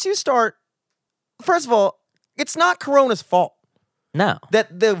 once you start, first of all, it's not Corona's fault No.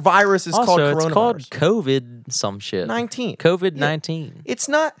 that the virus is called Also, coronavirus. it's called COVID some shit. 19. COVID-19. It's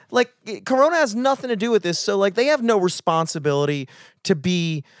not like Corona has nothing to do with this. So like they have no responsibility to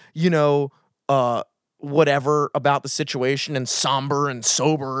be, whatever about the situation and somber and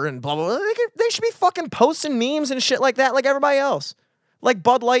sober and blah, blah, blah. They should be fucking posting memes and shit like that like everybody else. Like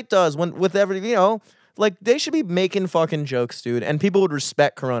Bud Light does with every, like they should be making fucking jokes, dude. And people would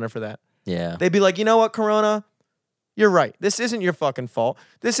respect Corona for that. Yeah. They'd be like, you know what, Corona? You're right. This isn't your fucking fault.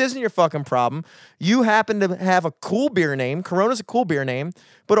 This isn't your fucking problem. You happen to have a cool beer name. Corona's a cool beer name.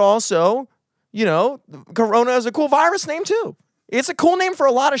 But also, Corona is a cool virus name too. It's a cool name for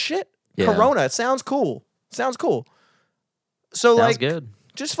a lot of shit. Yeah. Corona. It sounds cool. Sounds cool. So Sounds good.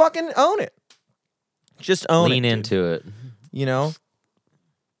 just fucking own it. Just own Lean it. Lean into it.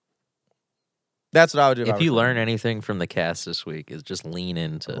 That's what I would do. If you learn anything from the cast this week, is just lean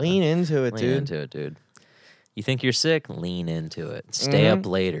into it. Lean into it, Lean dude. into it, dude. You think you're sick? Lean into it. Stay up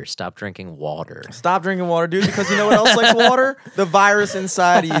later. Stop drinking water. Stop drinking water, dude, because you know what else likes water? The virus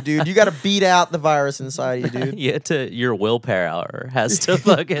inside of you, dude. You got to beat out the virus inside of you, dude. Your willpower has to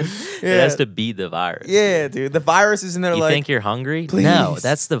fucking it has to beat the virus. Yeah, dude. The virus is in there You like, think you're hungry? please. No,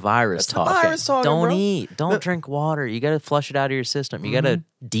 that's the virus That's the talking. virus talking, Don't bro. eat. Don't drink water. You got to flush it out of your system. You got to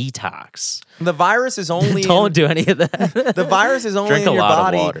detox. the virus is only Don't do any of that. the virus is only Drink in a your lot of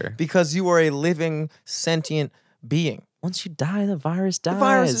body water. because you are a living, sentient being. Once you die, the virus dies. The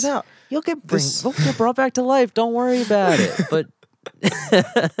virus is out. You'll get brought back to life. Don't worry about it. But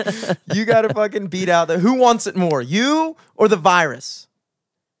You got to fucking beat out who wants it more, you or the virus?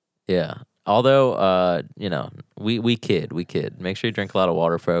 yeah. Although, we kid. Make sure you drink a lot of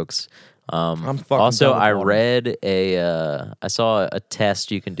water, folks. I'm fucking Also, done with I water. read I saw a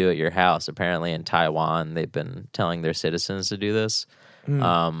test you can do at your house. Apparently, in Taiwan, they've been telling their citizens to do this.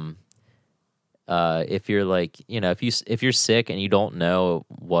 If you're like, if you're sick and you don't know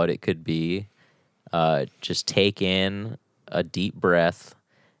what it could be, just take in a deep breath,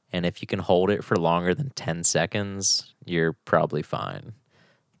 and if you can hold it for longer than 10 seconds, you're probably fine.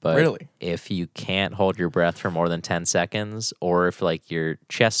 But Really? if you can't hold your breath for more than 10 seconds, or if like your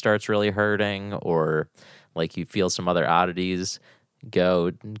chest starts really hurting, or like you feel some other oddities,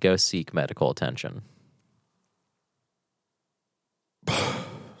 go seek medical attention.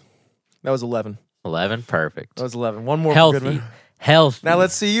 That was 11. 11, perfect. That was 11. One more. For Healthy, Goodman. healthy. Now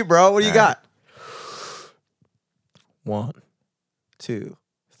let's see you, bro. What do you got? 1, 2,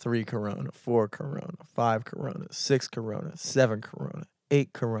 3 Corona, 4 Corona, 5 Corona, 6 Corona, 7 Corona,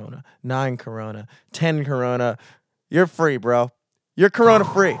 8 Corona, 9 Corona, 10 Corona. You're free, bro. You're Corona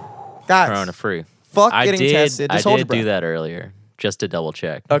free. Guys, Corona free. fuck I getting tested. Just I hold your did do breath. that earlier, just to double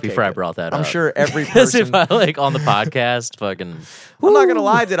check Okay, before I good. brought that up. I'm sure every Because person. if I on the podcast, fucking. I'm not gonna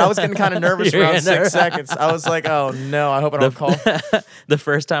lie, dude. I was getting kind of nervous You're around in 6 there. seconds. I was like, oh no, I hope I don't call. The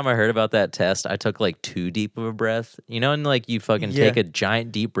first time I heard about that test, I took like too deep of a breath. And like you fucking Yeah. take a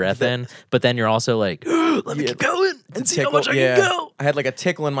giant deep breath in, but then you're also like, let me Yeah. keep going and see how much I yeah. can go. I had like a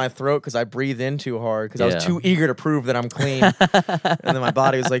tickle in my throat because I breathed in too hard because I Yeah. was too eager to prove that I'm clean. And then my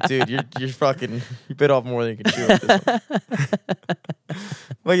body was like, dude, you're fucking, you bit off more than you can chew with this one.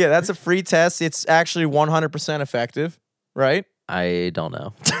 But yeah, that's a free test. It's actually 100% effective, right? I don't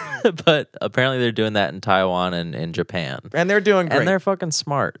know. But apparently they're doing that in Taiwan and in Japan. And they're doing great. And they're fucking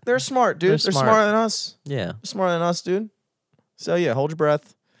smart. They're smart, dude. They're smart. smarter than us. Yeah. They're smarter than us, dude. So yeah, hold your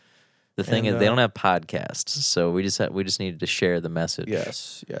breath. The thing And, is, they don't have podcasts, so we just needed to share the message.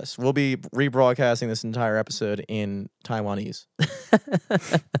 Yes, yes. We'll be rebroadcasting this entire episode in Taiwanese.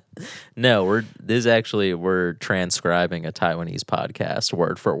 No, we're transcribing a Taiwanese podcast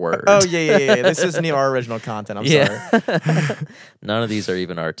word for word. Oh yeah. This isn't our original content. I'm sorry. None of these are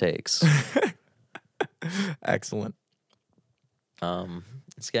even our takes. Excellent.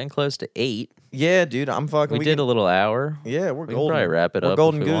 It's getting close to 8. Yeah, dude. I'm fucking. We did a little hour. Yeah, we're We can golden. probably wrap it We're up.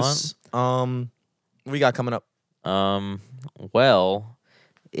 golden if we goose. What we got coming up? Well,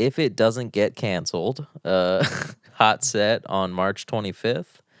 if it doesn't get canceled, Hot Set on March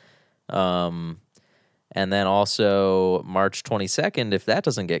 25th. And then also March 22nd, if that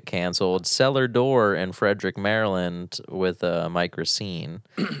doesn't get canceled, Cellar Door in Frederick, Maryland with Mike Racine.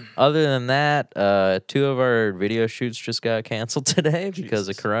 Other than that, 2 of our video shoots just got canceled today because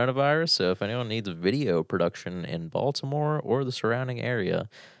of coronavirus. So if anyone needs video production in Baltimore or the surrounding area,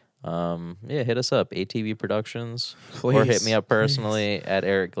 hit us up, ATV Productions. Or hit me up personally at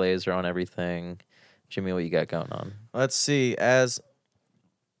Eric Glazer on everything. Jimmy, what you got going on? Let's see. As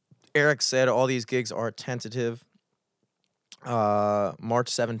Eric said, all these gigs are tentative. March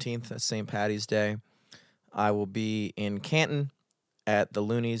 17th, that's St. Patty's Day. I will be in Canton at the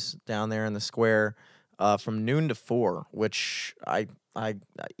Loonies down there in the square from noon to 4, which I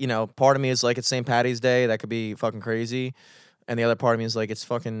part of me is like, it's St. Patty's Day. That could be fucking crazy. And the other part of me is like, it's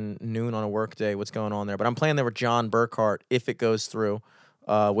fucking noon on a work day. What's going on there? But I'm playing there with John Burkhart if it goes through,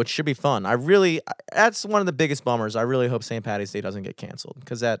 which should be fun. That's one of the biggest bummers. I really hope St. Patty's Day doesn't get canceled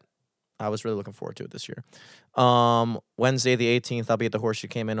because I was really looking forward to it this year. Wednesday the 18th, I'll be at the Horseshoe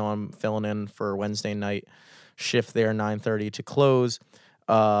Came In on filling in for Wednesday night shift there, 9:30 to close.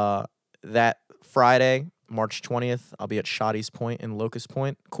 That Friday, March 20th, I'll be at Shotty's Point in Locust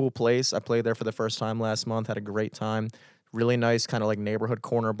Point. Cool place. I played there for the first time last month. Had a great time. Really nice kind of like neighborhood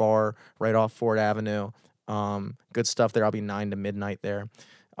corner bar right off Ford Avenue. Good stuff there. I'll be 9 to midnight there.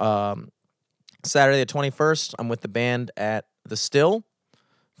 Saturday the 21st, I'm with the band at The Still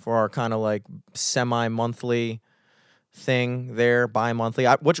for our kind of like semi-monthly thing there, bi-monthly.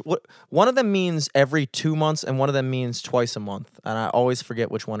 One of them means every 2 months and one of them means twice a month. And I always forget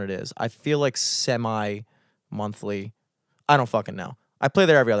which one it is. I feel like semi-monthly. I don't fucking know. I play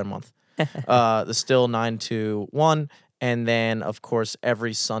there every other month. The Still 9 to 1. And then, of course,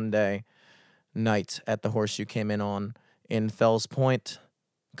 every Sunday night at the Horseshoe Came In on in Fells Point.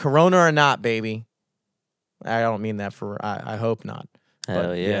 Corona or not, baby. I don't mean that I hope not. Hell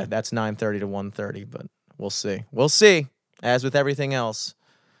but, yeah. That's 9:30 to 1:30, but we'll see. We'll see. As with everything else,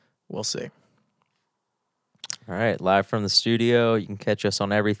 we'll see. All right, live from the studio. You can catch us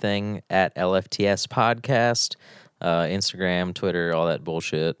on everything at LFTS Podcast, Instagram, Twitter, all that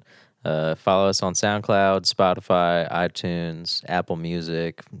bullshit. Follow us on SoundCloud, Spotify, iTunes, Apple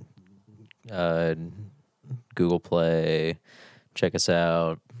Music, Google Play. Check us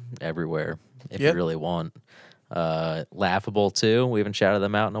out everywhere if you really want. Laughable too. We haven't shouted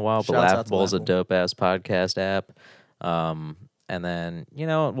them out in a while, but Laughable is a dope ass podcast app. And then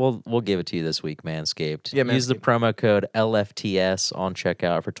we'll give it to you this week, Manscaped. Yeah, Use the promo code LFTS on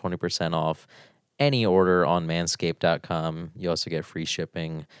checkout for 20% off any order on Manscaped.com. You also get free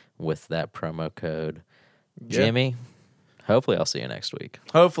shipping with that promo code. Yep. Jimmy, hopefully I'll see you next week.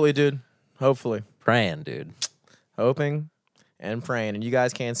 Hopefully, dude. Hopefully. Praying, dude. Hoping and praying. And you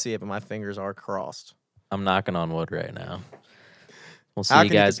guys can't see it, but my fingers are crossed. I'm knocking on wood right now. We'll see you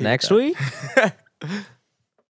guys next week.